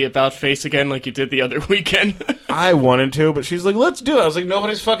Was it the about face again like you did the other weekend? I wanted to, but she's like, "Let's do it." I was like,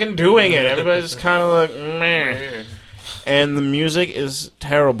 "Nobody's fucking doing it." Everybody's just kind of like, meh. And the music is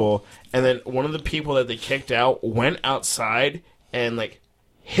terrible. And then one of the people that they kicked out went outside and like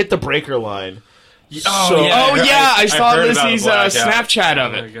hit the breaker line. I saw heard about Lizzie's the blackout. Snapchat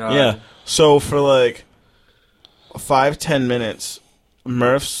of Oh my it. God. Yeah. So for like 5-10 minutes,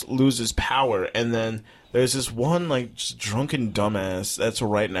 Murphs loses power, and then there's this one like just drunken dumbass that's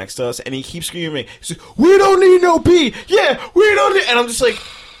right next to us, and he keeps screaming. He's like, "We don't need no pee. Yeah, we don't need." And I'm just like,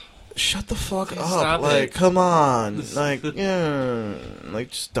 shut the fuck up. Stop Like, it. come on. Like, yeah. Like,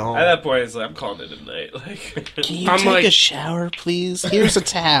 just don't. At that point, it's like I'm calling it a night. Like, Can you I'm take like- a shower, please? Here's a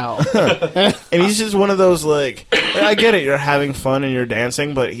towel. And he's just one of those, like, I get it, you're having fun and you're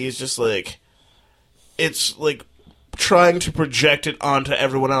dancing, but he's just like, it's like trying to project it onto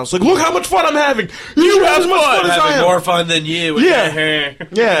everyone else. Like, look how much fun I'm having. You have as much fun as I having am. more fun than you. With Yeah. your hair.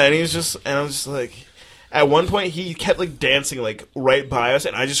 Yeah, and he's just, and I'm just like, at one point he kept like dancing like right by us,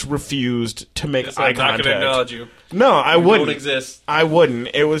 and I just refused to make So eye I'm not contact. going to acknowledge you. No, I You wouldn't. don't exist. I wouldn't.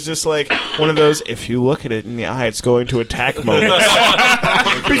 It was just like one of those, if you look at it in the eye, it's going to attack moments.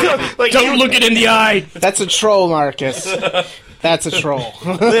 Because, like, Don't look it in the eye. That's a troll, Marcus. That's a troll.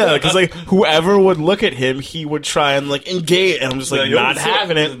 yeah, because like whoever would look at him, he would try and like engage, and I'm just like, Yeah, not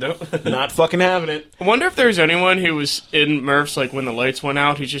having it, Nope. not fucking having it. I wonder if there's anyone who was in Murph's, like, when the lights went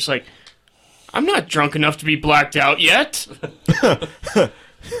out, he's just like, I'm not drunk enough to be blacked out yet.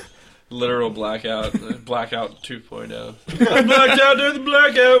 Literal blackout. Blackout 2.0. Blacked out during the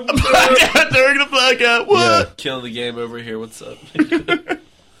blackout. Blacked out during the blackout. What? Yeah. Killing the game over here. What's up?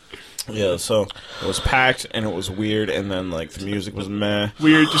 Yeah, so it was packed and it was weird, and then like the music was meh.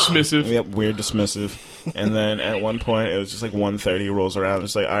 Weird, dismissive. Yep, weird, dismissive. And then at one point it was just like 1:30 rolls around.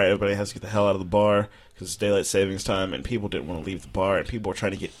 It's like, all right, everybody has to get the hell out of the bar because it's daylight savings time, and people didn't want to leave the bar, and people were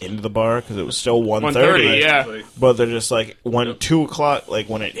trying to get into the bar because it was still 1:30. Yeah. But they're just like 2 o'clock. Like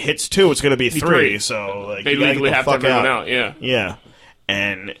when it hits 2, it's gonna be 3. So like they you gotta legally get the have to fuck have everyone out. Yeah. Yeah,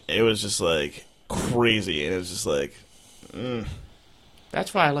 and it was just like crazy, and it was just like.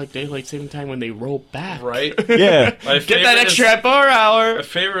 That's why I like daylight saving time when they roll back. Right? Yeah. Get that extra at bar hour. My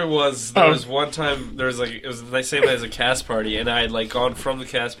favorite was there was one time there was like it was the same night as a cast party, and I had like gone from the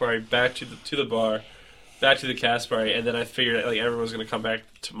cast party back to the bar, back to the cast party, and then I figured like everyone was gonna come back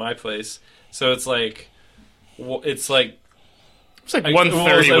to my place. So it's like It's like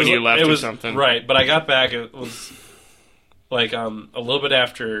 1:30 when you left or something. Right, but I got back. It was like a little bit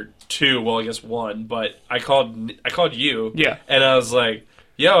after 2. Well, I guess 1. But I called you. Yeah, and I was like,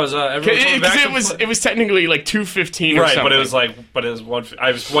 "Yo, is everyone coming back?" It was technically like 2:15 or right, something. but it was 1.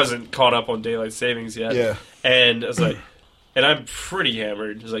 I wasn't caught up on daylight savings yet. Yeah, and I was like, and I'm pretty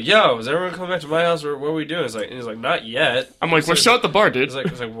hammered. He's like, "Yo, is everyone coming back to my house? Or what are we doing?" He's like, "Not yet." I'm like, "We're still at the bar, dude." I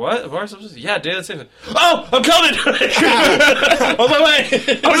was like, "What? The bar's upstairs?" Yeah, daylight savings. Oh, I'm coming. On my way.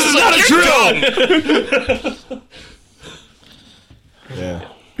 This is not a drill. yeah.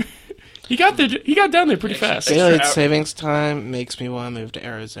 He got down there pretty fast. Daylight savings time makes me want to move to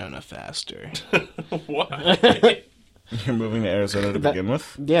Arizona faster. Why? You're moving to Arizona to begin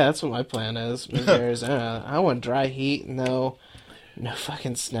with? Yeah, that's what my plan is. Move to Arizona. I want dry heat, no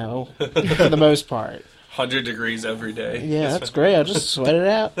fucking snow for the most part. 100 degrees every day. Yeah, that's great. I'll just sweat it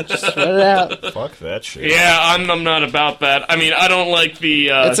out. Fuck that shit. Yeah, I'm not about that. I mean, I don't like the...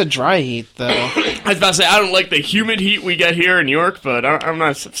 It's a dry heat, though. I was about to say, I don't like the humid heat we get here in New York, but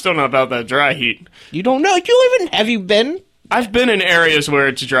I'm still not about that dry heat. You don't know? Have you been? I've been in areas where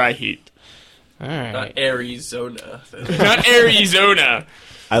it's dry heat. All right. Not Arizona. Not Arizona.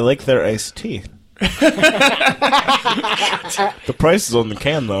 I like their iced tea. The price is on the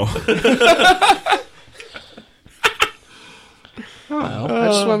can, though. I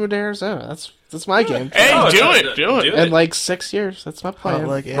just want to move to Arizona. That's my game. Hey, do it. In like 6 years, that's my plan. Hot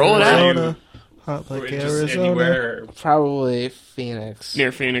like Roll it out. Arizona. Hot like Just Arizona. anywhere. Probably Phoenix.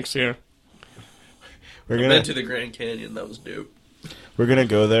 Near Phoenix, yeah. We're I've gonna been to the Grand Canyon. That was dope. We're gonna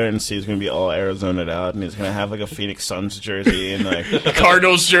go there and see. He's gonna be all Arizona'd out, and he's gonna have like a Phoenix Suns jersey and like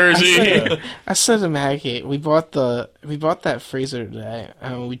Cardinals jersey. I said to Maggie, we bought that freezer today,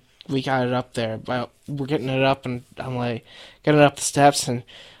 and we got it up there, but we're getting it up, and I'm like, getting it up the steps, and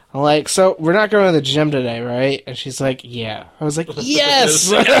I'm like, so we're not going to the gym today, right? And she's like, yeah. I was like, yes!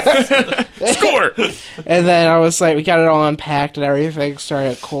 Score! And then I was like, we got it all unpacked and everything,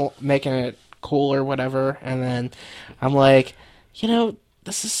 started making it cool or whatever, and then I'm like,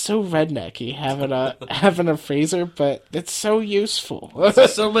 this is so rednecky having a freezer, but it's so useful.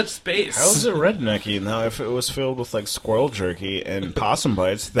 It's so much space. how is it rednecky? Now, if it was filled with like squirrel jerky and possum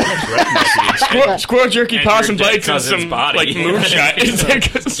bites, then it's rednecky. Squirrel jerky, And possum your dead bites, and cousin's some body. like moonshine. It's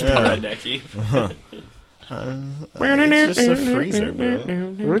rednecky. It's just a freezer,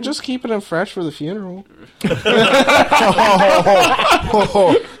 bro. We're just keeping it fresh for the funeral.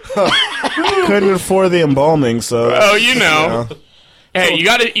 Couldn't afford the embalming, so Oh, Hey,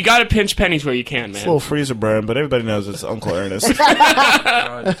 you gotta pinch pennies where you can, it's a man. little freezer burn, but everybody knows it's Uncle Ernest.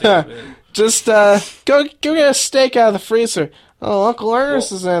 God damn it. Just go get a steak out of the freezer. Oh, Uncle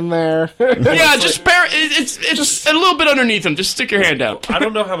Ernest is in there. Yeah, just bear. It's just a little bit underneath him. Just stick your hand out. I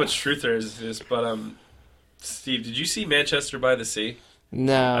don't know how much truth there is to this, but Steve, did you see Manchester by the Sea?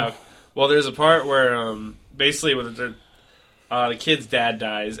 No. Well, there's a part where basically when the kid's dad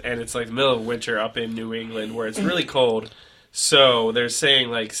dies, and it's like the middle of winter up in New England where it's really cold. So they're saying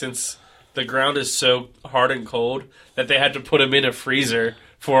like since the ground is so hard and cold that they had to put him in a freezer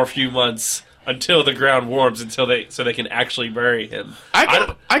for a few months until the ground warms so they can actually bury him. I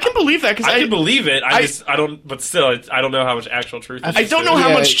can believe that because I can believe it. I don't. But still, I don't know how much actual truth. I don't know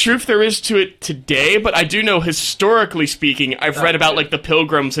how much truth there is to it today, but I do know historically speaking, I've read about like the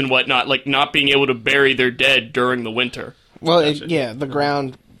Pilgrims and whatnot, like not being able to bury their dead during the winter. Well, the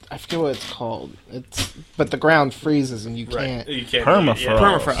ground. I forget what it's called. But the ground freezes and you can't. You can't Permafrost. Yeah.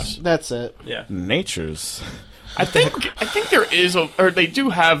 Permafrost. That's it. Yeah. Nature's. I think there is, or they do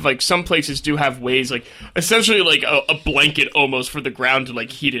have, like, some places do have ways, like, essentially, like, a blanket almost for the ground to, like,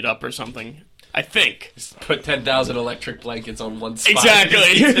 heat it up or something. I think. Just put 10,000 electric blankets on one spot.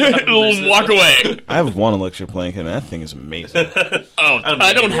 Exactly. Walk away. I have one electric blanket, and that thing is amazing. Oh,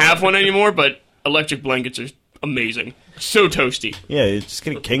 I don't have one anymore, but electric blankets are amazing. So toasty. Yeah, you just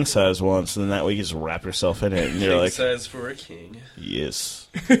get a king size once, and then that way you just wrap yourself in it, and you're King like, size for a king. yes.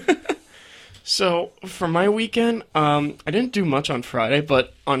 So, for my weekend, I didn't do much on Friday,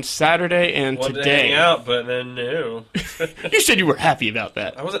 but on Saturday and Wanted today... to hang out, but then no. You said you were happy about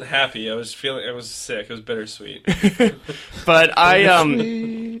that. I wasn't happy. I was sick. It was bittersweet. But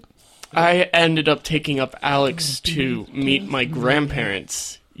I ended up taking up Alex to meet my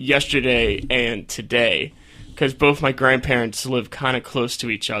grandparents yesterday and today, because both my grandparents live kind of close to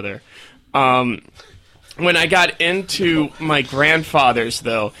each other. When I got into my grandfather's,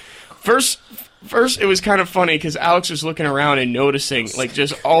 though, First, it was kind of funny because Alex was looking around and noticing, like,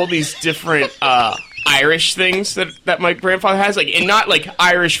 just all these different Irish things that my grandfather has, like, and not like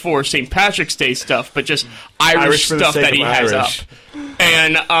Irish for St. Patrick's Day stuff, but just Irish stuff that he has up.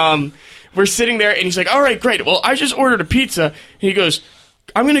 And we're sitting there, and he's like, "All right, great. Well, I just ordered a pizza." And he goes,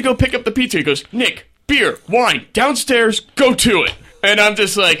 "I'm gonna go pick up the pizza." He goes, "Nick, beer, wine, downstairs, go to it." And I'm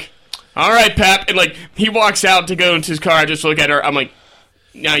just like, "All right, Pap." And like, he walks out to go into his car. I just look at her. I'm like,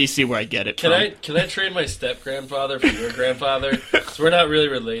 now you see where I get it Can from. I trade my step grandfather for your grandfather? Because we're not really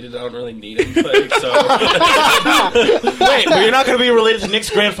related. I don't really need him. But, so. Wait, but you're not going to be related to Nick's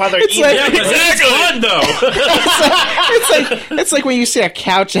grandfather either. like- Yeah, but it's fun though. It's like when you see a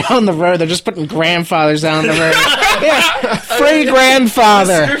couch out on the road, they're just putting grandfathers out on the road. Yeah, free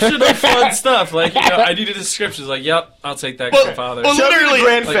grandfather. Description of fun stuff. Like, you know, I need a description. It's like, yep, I'll take that grandfather. well, literally,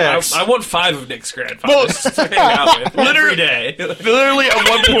 Like, I want 5 of Nick's grandfathers to hang out with every day. literally at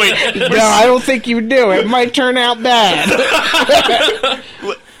one point, No, I don't think you do. It might turn out bad.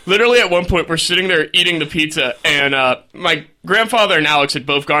 literally at one point, we're sitting there eating the pizza, and my grandfather and Alex had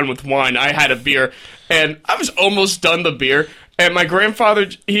both gone with wine. I had a beer, and I was almost done the beer, and my grandfather,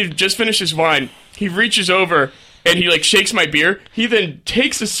 he just finished his wine. He reaches over, and he, like, shakes my beer. He then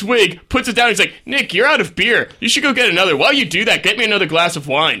takes a swig, puts it down. He's like, "Nick, you're out of beer. You should go get another. While you do that, get me another glass of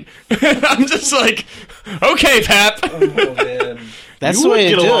wine." And I'm just like, "Okay, Pap." Oh, man. That's You the would way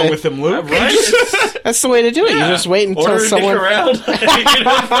to get do along it. with him, Luke. Right? That's the way to do it. You just wait until Order someone Nick around. You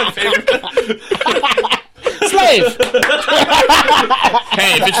know, it's my favorite. slave.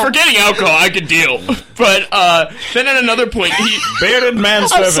 Hey, if it's for getting alcohol, I could deal. But then at another point, he... Bearded I'm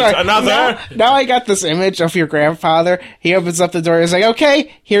manservant. sorry. Another. Now I got this image of your grandfather. He opens up the door. He's like,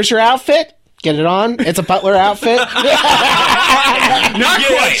 "Okay, here's your outfit. Get it on. It's a butler outfit." Not He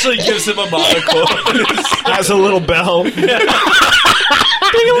quite. actually gives him a monocle. Has a little bell. Not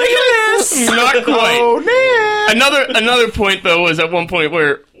quite. Oh, man. Another point, though, was at one point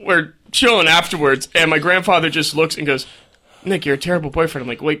where we're chilling afterwards, and my grandfather just looks and goes, "Nick, you're a terrible boyfriend." I'm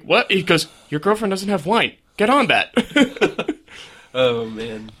like, "Wait, what?" He goes, "Your girlfriend doesn't have wine. Get on that." Oh,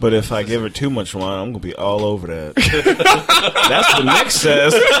 man. But if I give her too much wine, I'm going to be all over that. That's what Nick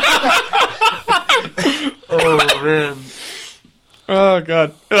says. Oh, man. Oh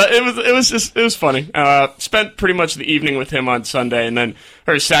God, it was funny. Spent pretty much the evening with him on Sunday,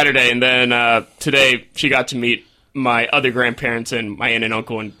 or Saturday, and then today she got to meet my other grandparents and my aunt and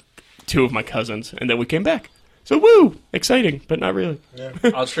uncle and 2 of my cousins, and then we came back. So woo, exciting, but not really.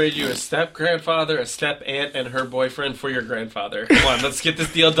 I'll trade you a step grandfather, a step aunt, and her boyfriend for your grandfather. Come on, let's get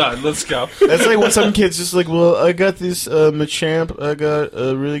this deal done. Let's go. That's like when some kids just like, "Well, I got this Machamp, I got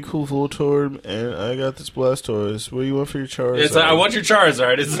a really cool Voltorb, and I got this Blastoise. What do you want for your Charizard?" It's like, I want your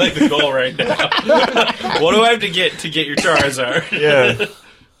Charizard. It's like the goal right now. What do I have to get your Charizard? Yeah.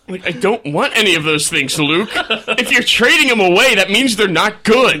 Like, I don't want any of those things, Luke. If you're trading them away, that means they're not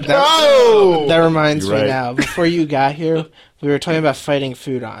good. Oh! That reminds You're me right. now. Before you got here, we were talking about fighting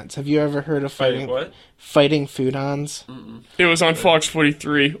foodons. Have you ever heard of Fighting what? Fighting foodons? It was on Fox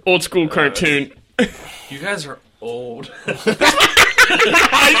 43, old school cartoon. You guys are old.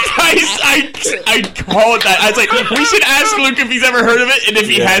 I called that. I was like, we should ask Luke if he's ever heard of it, and if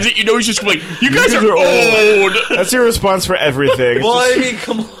he Yeah. hasn't, you know, he's just like, you guys are are old. That's your response for everything. It's Well, just- I mean,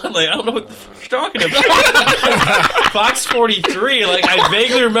 come on. Like, I don't know what the fuck you're talking about. Fox 43, like, I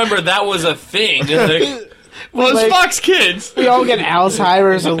vaguely remember that was a thing. Like, Well, it's Like- Fox Kids. We all get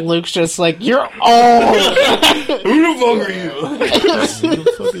Alzheimer's, and Luke's just like, "You're old." who the fuck are you?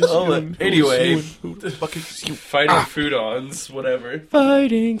 Oh, Anyway, fucking fighting foodons, whatever.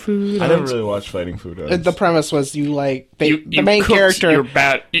 Fighting food. I never really watched Fighting Food. The premise was the You main cooked character. Your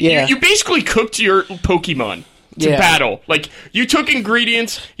Yeah. You basically cooked your Pokemon to Yeah. battle. Like, you took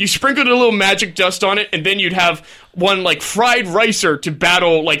ingredients, you sprinkled a little magic dust on it, and then you'd have one, like, fried ricer to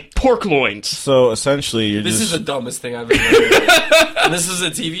battle, like, pork loins. So essentially, you're This just is the dumbest thing I've ever heard. And this is a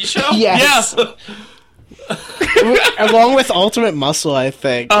TV show? Yes. Yeah. Along with Ultimate Muscle, I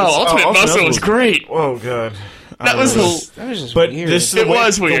think. Oh, Ultimate Ultimate Muscle Muscle. was great. oh god. That was just but weird. this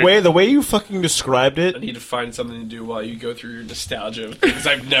was weird. The way you fucking described I it, need to find something to do while you go through your nostalgia of things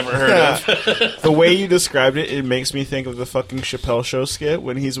I've never heard of. the way you described it, it makes me think of the fucking Chappelle Show skit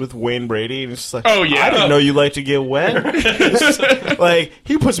when he's with Wayne Brady, and it's just like, Oh, yeah. I didn't know you like to get wet. Like,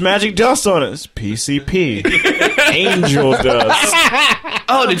 he puts magic dust on it. It's PCP. Angel dust.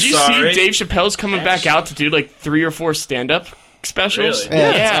 Oh, did you sorry. see Dave Chappelle's coming back out to do like 3 or 4 stand-up specials? Really?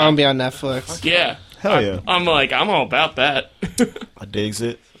 yeah, it's gonna be on Netflix. Yeah. Hell yeah. I'm all about that. I digs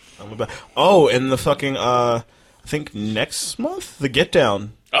it. Oh, and the fucking, I think next month, the Get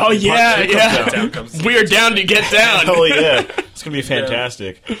Down. Oh, yeah, Down yeah. comes We are down to get down. Hell yeah. It's going to be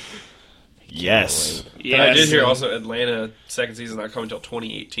fantastic. Yes. Yes. But I did hear also Atlanta second season not coming until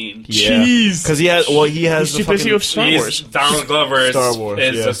 2018. Yeah. Jeez. Because he has He's the too busy fucking... with Star Wars. Donald Glover is, Star Wars,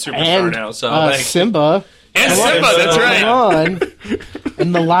 is yeah. a superstar And now, so Simba. And Simba, that's Come right. on.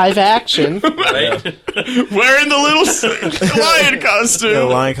 In the live action. right? Wearing the little lion costume. The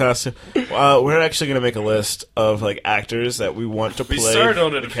lion costume. We're actually going to make a list of like actors that we want to play started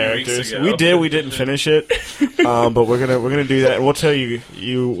on it the a few weeks characters. ago. We did. We didn't finish it, but we're gonna do that, and we'll tell you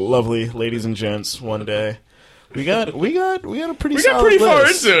lovely ladies and gents one day. We got a pretty. We got solid pretty far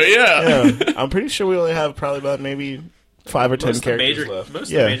list. into it, yeah. I'm pretty sure we only have probably about maybe 5 or 10 characters left.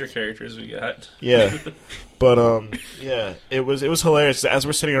 Most of the major characters we got. Yeah, but yeah, it was hilarious. As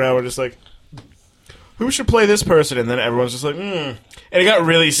we're sitting around, we're just like, who should play this person? And then everyone's just like, and it got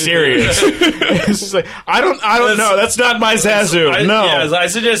really serious. It's just like, I don't know. That's not my Zazu. No. Yeah, I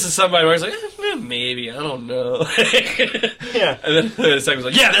suggested somebody. I was like, maybe I don't know. Yeah. And then the second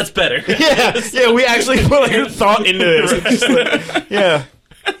was like, yeah, that's better. Yeah. We actually put like thought into this. It's just like, yeah.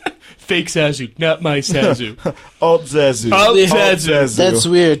 Fake Zazu, not my Zazu. Alt Zazu. Alt Alt Zazu. That's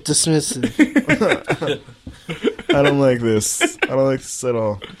weird. Dismissive. I don't like this. I don't like this at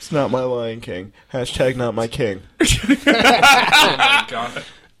all. It's not my Lion King. Hashtag not my king. Oh my god.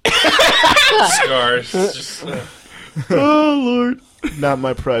 Scars. Just, Oh Lord. Not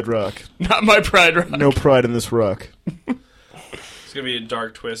my pride rock. Not my pride rock. No pride in this rock. it's gonna be a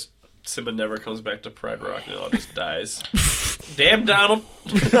dark twist. Simba never comes back to Pride Rock and it all just dies. Damn, Donald.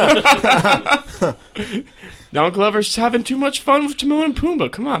 Donald Glover's having too much fun with Timon and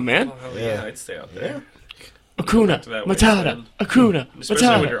Pumbaa. Come on, man. Oh, yeah, I'd stay out there. Akuna, to that Matata, wasteland. Akuna, Especially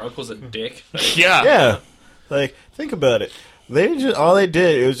when Matata. your uncle's a dick. Yeah. Yeah. Like, think about it. All they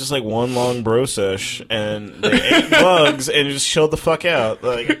did, it was just like one long bro sesh, and they ate bugs and just chilled the fuck out.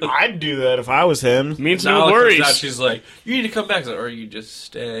 Like, I'd do that if I was him. Means Nala no comes worries. out, she's like, you need to come back. Or you just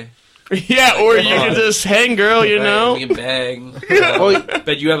stay. Yeah, or you can just hang, girl, you know? We can bang. Well,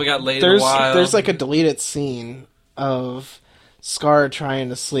 Bet you haven't got laid in a while. there's like a deleted scene of Scar trying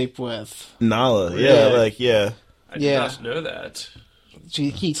to sleep with. Nala. Really? Yeah. I did Yeah. not know that.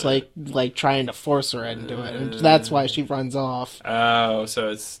 He's like trying to force her into it, and that's why she runs off. Oh, so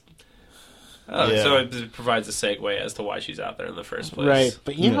it's... Oh, Yeah. so it provides a segue as to why she's out there in the first place. Right,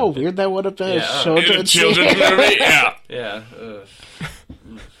 but you know how weird that would have been. Yeah. A children's Children's movie? Yeah. Yeah. Ugh.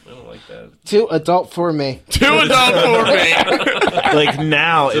 I don't like that. Too adult for me. Too adult for me. Like,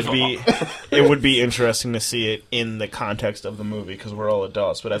 now it would be interesting to see it in the context of the movie, because we're all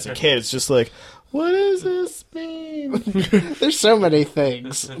adults. But as a kid, it's just like, what does this mean? There's so many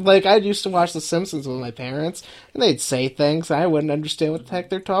things. Like, I used to watch The Simpsons with my parents, and they'd say things, and I wouldn't understand what the heck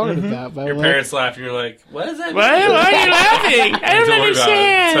they're talking about. But Your like, parents laugh, and you're like, what is that? Why are you laughing? I don't Don't worry about it.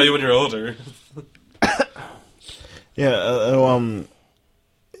 understand. Tell you when you're older. Yeah,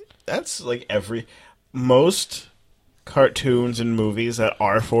 that's like most cartoons and movies that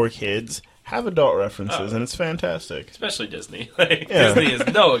are for kids have adult references, and it's fantastic. Especially Disney. Like, Yeah. Disney is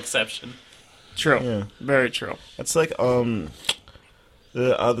no exception. True. Yeah. Very true. It's like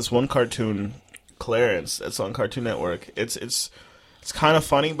this one cartoon, Clarence, that's on Cartoon Network. It's kind of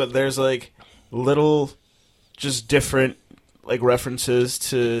funny, but there's like little, just different like references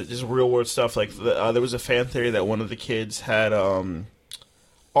to just real world stuff. Like there was a fan theory that one of the kids had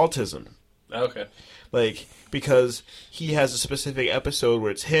autism. Okay. Like, because he has a specific episode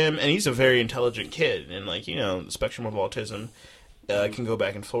where it's him, and he's a very intelligent kid, and, like, you know, the spectrum of autism can go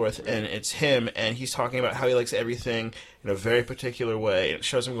back and forth, and it's him, and he's talking about how he likes everything in a very particular way, and it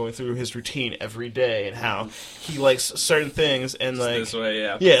shows him going through his routine every day, and how he likes certain things, and, Just like... this way,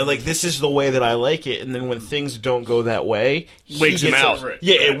 yeah. Yeah, like, this is the way that I like it, and then when things don't go that way... Wigs him out.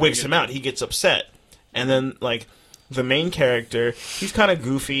 Yeah, it Yeah, wigs him out. He gets upset. And then, like... The main character, he's kind of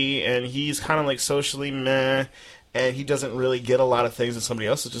goofy, and he's kind of, like, socially meh, and he doesn't really get a lot of things, and somebody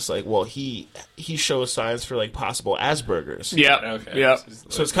else is just like, well, he shows signs for, like, possible Asperger's. Yeah. Okay. Yeah.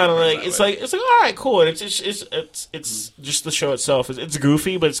 So it's kind of like, it's like, all right, cool, and it's just the show itself. It's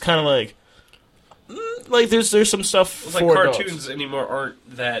goofy, but it's kind of like, like there's some stuff Like for cartoons adults. anymore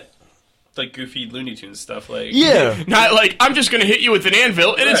aren't that like goofy Looney Tunes stuff. Like Yeah. Not like, I'm just going to hit you with an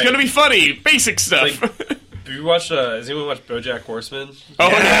anvil, and it's Right. going to be funny. Basic stuff. Like, have you watched? Has anyone watched BoJack Horseman? Oh,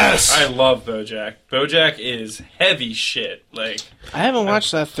 Yes! I love BoJack. BoJack is heavy shit. Like, I haven't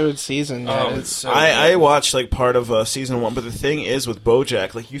watched that third season yet. oh, it's so. I watched like part of season 1, but the thing is with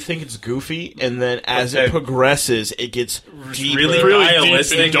BoJack, like you think it's goofy, and then as it Okay. progresses, it gets deeper, really Really deep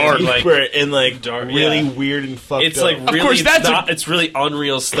nihilistic and dark. and, like, deeper, and like dark, really yeah. weird and fucked it's up. like really. course, that's it's really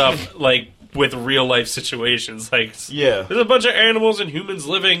unreal stuff. Like with real life situations. Like yeah. there's a bunch of animals and humans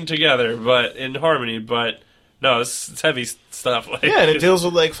living together, but in harmony. But no, it's heavy stuff. Like, Yeah, and it deals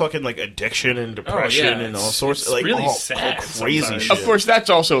with like fucking like addiction and depression yeah, and all it's- sorts it's of like really all sad crazy sometimes. shit. Of course, that's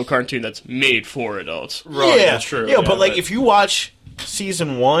also a cartoon that's made for adults. Right, yeah, that's true. Yeah, but like if you watch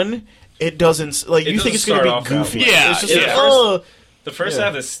season 1, it doesn't like It you think doesn't it's gonna start be off that goofy. way. Yeah, it's just yeah. like, oh, the first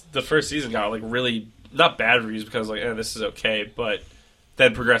Yeah. half, the first season got like really not bad reviews because like this is okay, but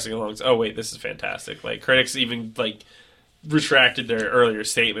then progressing along, oh wait, this is fantastic. Like critics even like retracted their earlier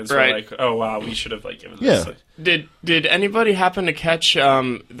statements. Right. Were like, oh wow, we should have like given Yeah. this. Like, Did anybody happen to catch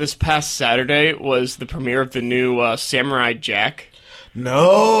this past Saturday was the premiere of the new Samurai Jack?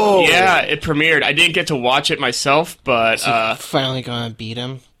 no. Yeah, it premiered. I didn't get to watch it myself, but Finally gonna beat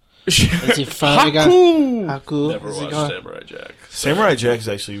him. Is he finally gonna Haku? never Is he watched gonna- Samurai Jack. Samurai Jack is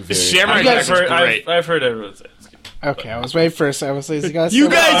actually very. Samurai I've Jack is heard, great. I've heard everyone say it's good. Okay, I was waiting for a second. I was like, is he gonna You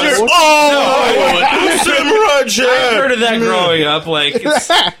say guys that? are Samurai I've Jack. heard of that growing up. Like it's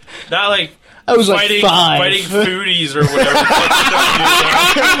not like I was like fighting 5. fighting foodies or whatever.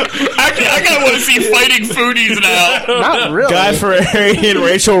 I gotta want to see fighting foodies now. Not really. Guy Fieri and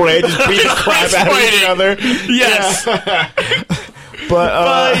Rachel Ray just beat the crap out of each Fighting. other. Yes,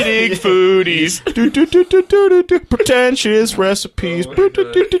 But fighting foodies. Pretentious recipes. I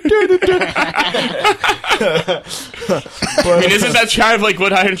mean, isn't that kind of like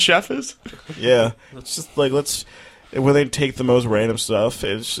what Iron Chef is? Yeah, it's just like when they take the most random stuff.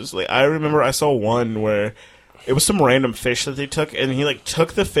 It's just like I remember I saw one where it was some random fish that they took, and he like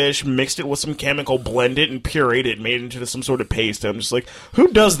took the fish, mixed it with some chemical, blended it, and pureed it, made it into some sort of paste. And I'm just like, who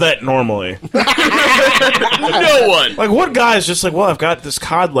does that normally? No one. Like, what guy is just like, well, I've got this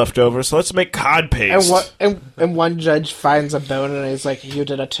cod left over, so let's make cod And paste. and one judge finds a bone and he's like, "You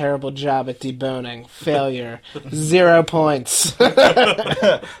did a terrible job at deboning. Failure. 0 points."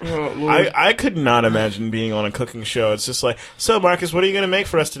 I could not imagine being on a cooking show. It's just like, so Marcus, what are you going to make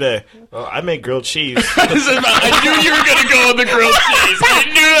for us today? Well, I make grilled cheese. I knew you were gonna go on the grilled cheese. I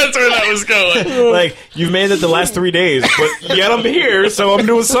knew that's where that was going. Like, you've made it the last 3 days, but yet I'm here, so I'm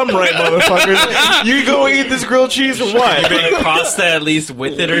doing something right, motherfuckers. You go eat this grilled cheese or what? Make pasta at least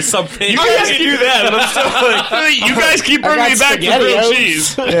with it or something. You guys can do that, and I'm still like, You guys keep bringing me got back to grilled SpaghettiOs.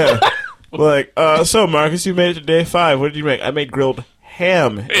 cheese. yeah. Like, so Marcus, you made it to day 5. What did you make? I made grilled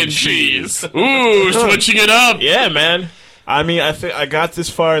ham And cheese. Ooh, switching it up. Yeah, man. I mean, I think I got this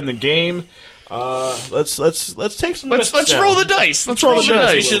far in the game. Let's take some. Let's risks now. roll the dice. Let's roll the You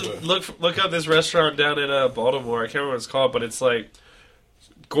dice. should look up this restaurant down in Baltimore. I can't remember what it's called, but it's like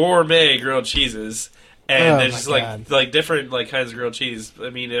gourmet grilled cheeses, and Oh there's my just God. like different like kinds of grilled cheese. I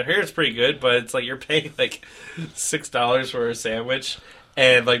mean, here it's pretty good, but it's like you're paying like $6 for a sandwich,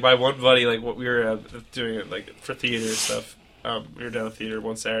 and like my one buddy, like what we were doing it like for theater stuff. We were down at the theater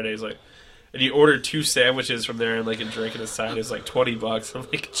one Saturday. He's like. And you ordered 2 sandwiches from there and like a drink and a side. It was like $20. I'm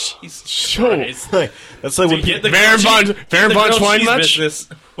like, Jesus Christ. Like, that's like when Get the Baron grilled von- cheese- Baron the von grilled Schwein cheese much? business.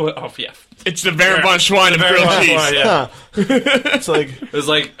 Well, oh yeah, It's the Baron von Schwein of grilled Von cheese. Schwein, yeah. it's like It was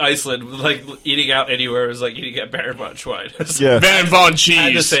like Iceland, like eating out anywhere was like eating at Baron von Schwein. yeah. Baron von I had to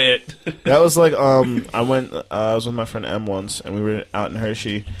Cheese. say it. That was like I was with my friend M once, and we were out in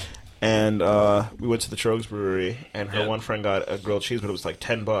Hershey, and we went to the Trogs Brewery, and her Yeah. one friend got a grilled cheese, but it was like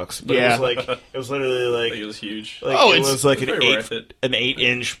 $10. But Yeah. it was like it was literally Like, like. it was huge. Like, Oh, it it's was like very worth it. an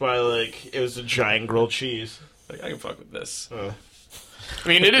 8-inch by like it was a giant grilled cheese. Like I can fuck with this. I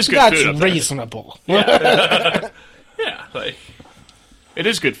mean, it is good That's food. up there. reasonable. Yeah, like It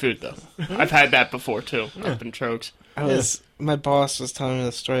is good food, though. I've had that before, too, up in Trogs. My boss was telling me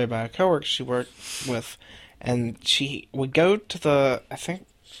the story about a coworker she worked with, and she would go to the, I think,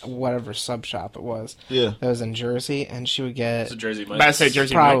 whatever sub shop it was. Yeah. That was in Jersey, and she would get, it's a Jersey Mike's. But I say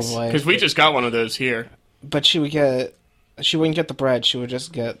Jersey Mike's. Probably. Because we just got one of those here. but she wouldn't get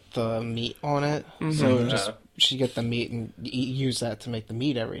the the meat on it. So it would just, she'd get the meat and use that to make the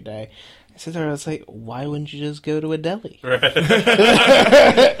meat every day. I said to her, I was like, why wouldn't you just go to a deli?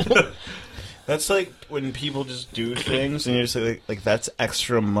 That's like when people just do things, and you're just like that's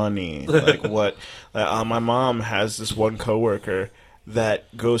extra money. Like what? My mom has this one coworker,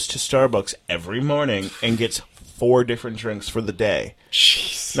 that goes to Starbucks every morning and gets 4 different drinks for the day.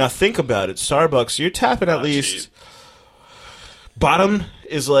 Jeez. Now think about it. Starbucks, you're tapping at least... Bottom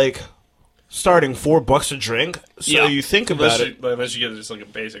is like starting $4 a drink. So you think about it. Unless you get just like a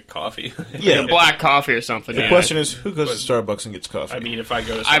basic coffee. Yeah. A black coffee or something. The question is, who goes to Starbucks and gets coffee? I mean, if I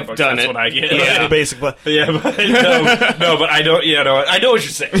go to Starbucks, I've done that's it. what I get. Yeah, basically. Yeah, but no, but I don't. Yeah, no, I know what you're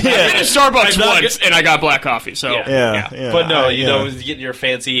saying. I've been to Starbucks I'm not once, and I got black coffee, so... Yeah. Yeah. But no, you know, you get your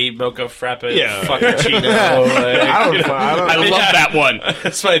fancy mocha frappe, Yeah. frappuccino. I love that one.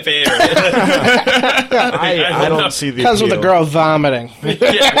 That's my favorite. I don't see the Because of the appeal. girl vomiting.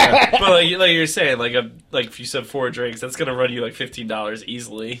 Yeah. But like you're saying, like if you said 4 drinks, that's gonna run you like $15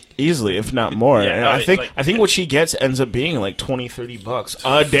 easily. Easily, if not more. Yeah, And no, I think like- I think what she gets ends up being like $20-$30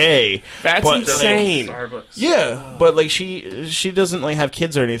 a day. That's But- insane. Starbucks. Yeah, but like she doesn't like have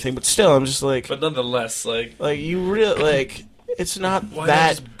kids or anything. But still, I'm just like, But nonetheless, like you really like it's not why not that.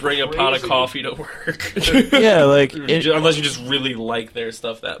 just bring a pot of coffee to work? Yeah, like Unless you just really like their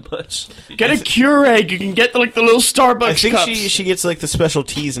stuff that much. Get a Keurig. You can get like the little Starbucks I think cups. she gets like the special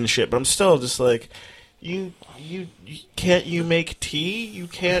teas and shit. But I'm still just like, you can't you make tea? You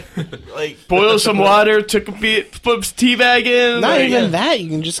can't like Boil some water, took a bit, put some tea bag in. Not like- even that. You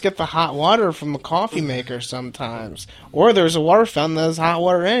can just get the hot water from the coffee maker sometimes. Or there's a water fountain that has hot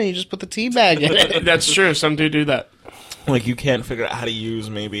water in it. You just put the tea bag in it. That's true. Some do that. like you can't figure out how to use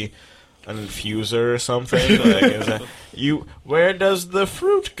maybe an infuser or something. Like, is that, where does the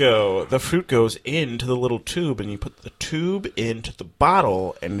fruit go? The fruit goes into the little tube, and you put the tube into the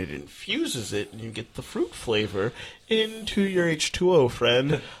bottle, and it infuses it, and you get the fruit flavor into your H2O,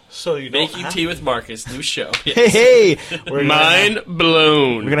 friend. So you don't Making have- Tea with Marcus, new show. Hey, we're Mind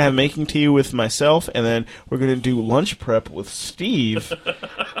blown. We're gonna have making tea with myself, and then we're gonna do lunch prep with Steve,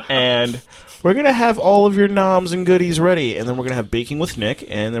 and we're gonna have all of your noms and goodies ready, and then we're gonna have baking with Nick,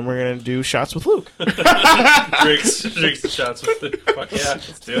 and then we're gonna do shots with Luke. drinks and shots with the fuck yeah,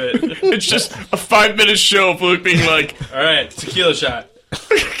 let's do it. It's just a 5-minute show of Luke being like, All right, tequila shot.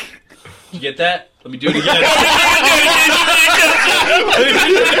 Did you get that? Let me do it again.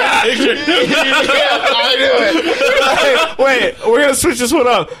 Wait, we're gonna switch this one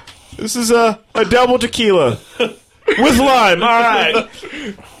up. This is a double tequila with lime. All right,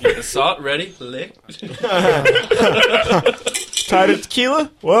 Get the salt ready. Lick. tied to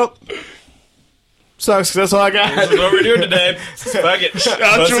tequila. Well, sucks 'cause that's all I This got. is what we're doing today. Fuck it.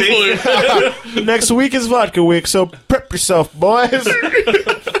 "Shots with Pussy. Luke." Next week is vodka week, so prep yourself, boys.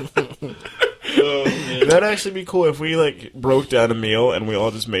 That'd actually be cool if we like broke down a meal and we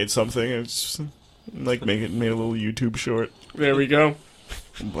all just made something and just like made a little YouTube short. There we go.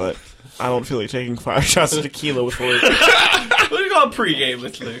 But I don't feel like taking 5 shots of tequila with Luke. What do you call pregame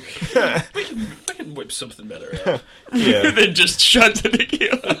with Luke? We can whip something better out. Yeah, Then just shut the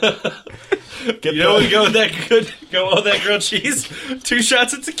tequila. get You know, we go with that that grilled cheese. 2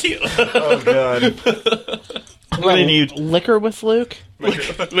 shots of tequila. Oh god, I'm gonna need Liquor with Luke? Luke,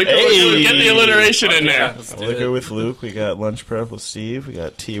 get the alliteration in there. Let's do liquor it. with Luke. We got lunch prep with Steve. We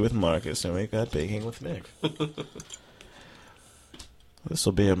got tea with Marcus, and we got baking with Nick. This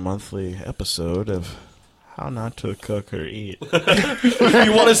will be a monthly episode of how not to cook or eat. If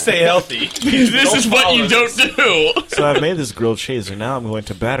you want to stay healthy, This is what you don't do. So I've made this grilled cheese, and now I'm going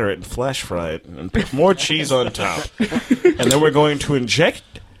to batter it and flash fry it and put more cheese on top. And then we're going to inject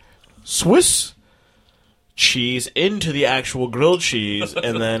Swiss cheese into the actual grilled cheese,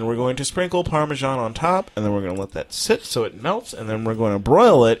 and then we're going to sprinkle Parmesan on top, and then we're going to let that sit so it melts, and then we're going to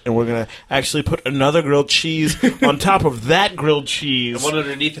broil it, and we're going to actually put another grilled cheese on top of that grilled cheese. one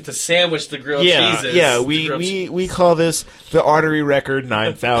underneath it to sandwich the grilled Yeah, cheeses. yeah, The we, grilled we, we call this the Artery Record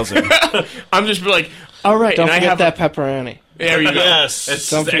 9000. I'm just like, all right, Don't and I forget have that pepperoni. There you go. Yes. It's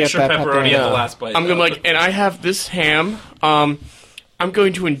Don't just forget extra that pepperoni pepperoni. at the last bite. I'm gonna like, and I have this ham. I'm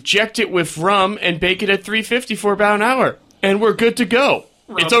going to inject it with rum and bake it at 350 for about an hour, and we're good to go.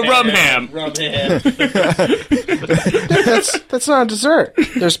 It's a rum ham. Rum ham. That's not a dessert.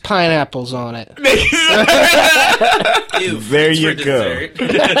 There's pineapples on it. Ew, There it's you for go.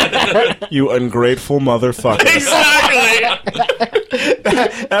 dessert. You ungrateful motherfucker. Exactly.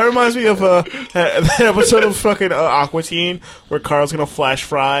 That reminds me of that episode of fucking Aqua Teen where Carl's gonna flash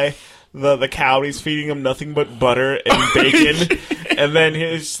fry the cow and he's feeding him nothing but butter and bacon, and then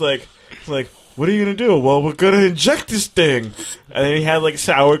he's like, what are you gonna do? Well, we're gonna inject this thing, and then he had like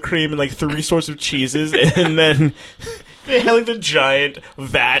sour cream and like 3 sorts of cheeses, and then they had like the giant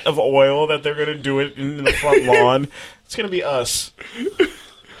vat of oil that they're gonna do it in the front lawn. It's gonna be us.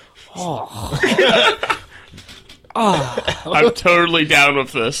 I'm totally down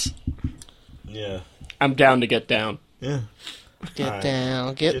with this. Yeah. I'm down to get down. Yeah. Get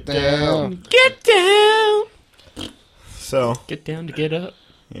down, get down. Get down. So Get down to get up.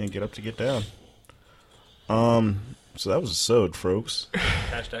 yeah, get up to get down. So that was a sode, folks.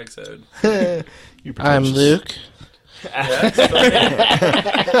 Hashtag sode. You I'm pretentious. Luke. Yeah,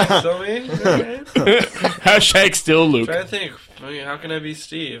 still me? Okay. Hashtag still Luke. Trying to think. I mean, how can I be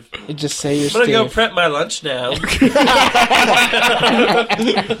Steve? You just say you're I'm gonna go Steve. prep my lunch now.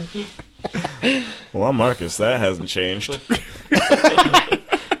 Well, I'm Marcus. That hasn't changed.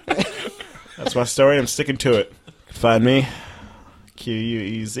 That's my story, and I'm sticking to it. Find me,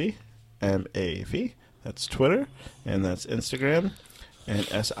 QUEZMAV. That's Twitter, and that's Instagram. And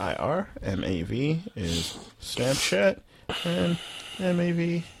SIRMAV is Snapchat, and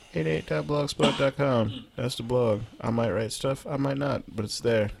MAV88.blogspot.com. That's the blog. I might write stuff, I might not, but it's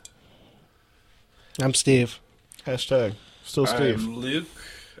there. I'm Steve. Hashtag still Steve. I'm Luke.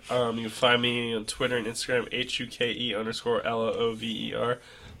 You can find me on Twitter and Instagram, HUKE_LOOVER.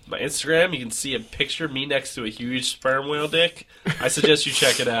 My Instagram, you can see a picture of me next to a huge sperm whale dick. I suggest you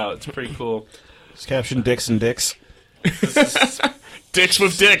check it out. It's pretty cool. It's captioned Dicks and Dicks. This is Dicks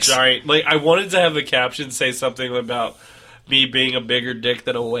with dicks. sorry. Like, I wanted to have the caption say something about me being a bigger dick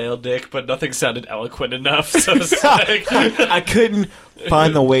than a whale dick, but nothing sounded eloquent enough. So it's like, I couldn't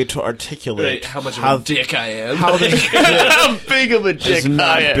find the way to articulate how much of a dick I am. How this How big of a dick is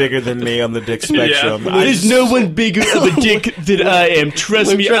not I am. bigger than me on the dick spectrum. Yeah. I There's just- no one bigger of a dick than I am.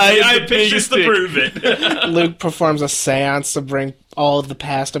 Trust me, I am I the have pictures biggest to dick. prove it. Luke performs a seance to bring all of the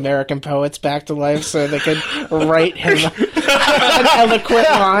past American poets back to life so they could write him an eloquent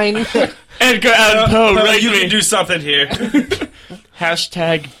line. Edgar Allan Poe, write you me. can do something here.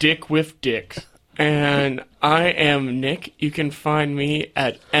 Hashtag dick with dicks. And I am Nick. You can find me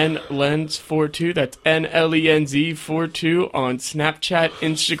at nlens42. That's NLENZ42 on Snapchat,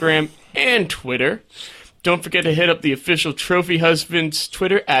 Instagram, and Twitter. Don't forget to hit up the official Trophy Husbands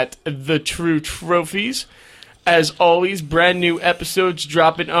Twitter at The True Trophies. As always, brand new episodes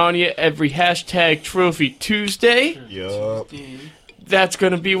dropping on you every hashtag Trophy Tuesday. Yup. That's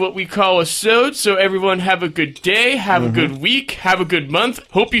going to be what we call a sode. So everyone have a good day, have a good week, have a good month.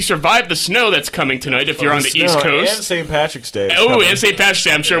 Hope you survive the snow that's coming tonight if you're on the East And Coast. St. Patrick's Day. Oh, and St. Patrick's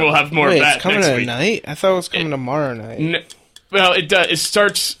Day. I'm sure we'll have more Wait, of it's that coming next week. tonight? I thought it was coming tomorrow night. Well, it does.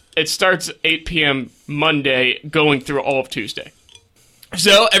 It starts 8 p.m. Monday, going through all of Tuesday.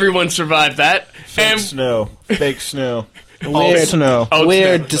 So everyone survived that. Fake snow. Fake snow. Weird. All snow. Oh,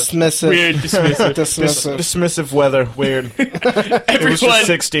 Weird, dismissive. Weird, dismissive. Dismissive. Dismissive weather. Weird. It was Everyone, just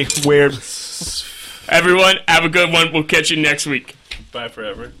 60. Weird. everyone, have a good one. We'll catch you next week. Bye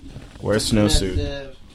forever. Wear a snowsuit. Dismissive.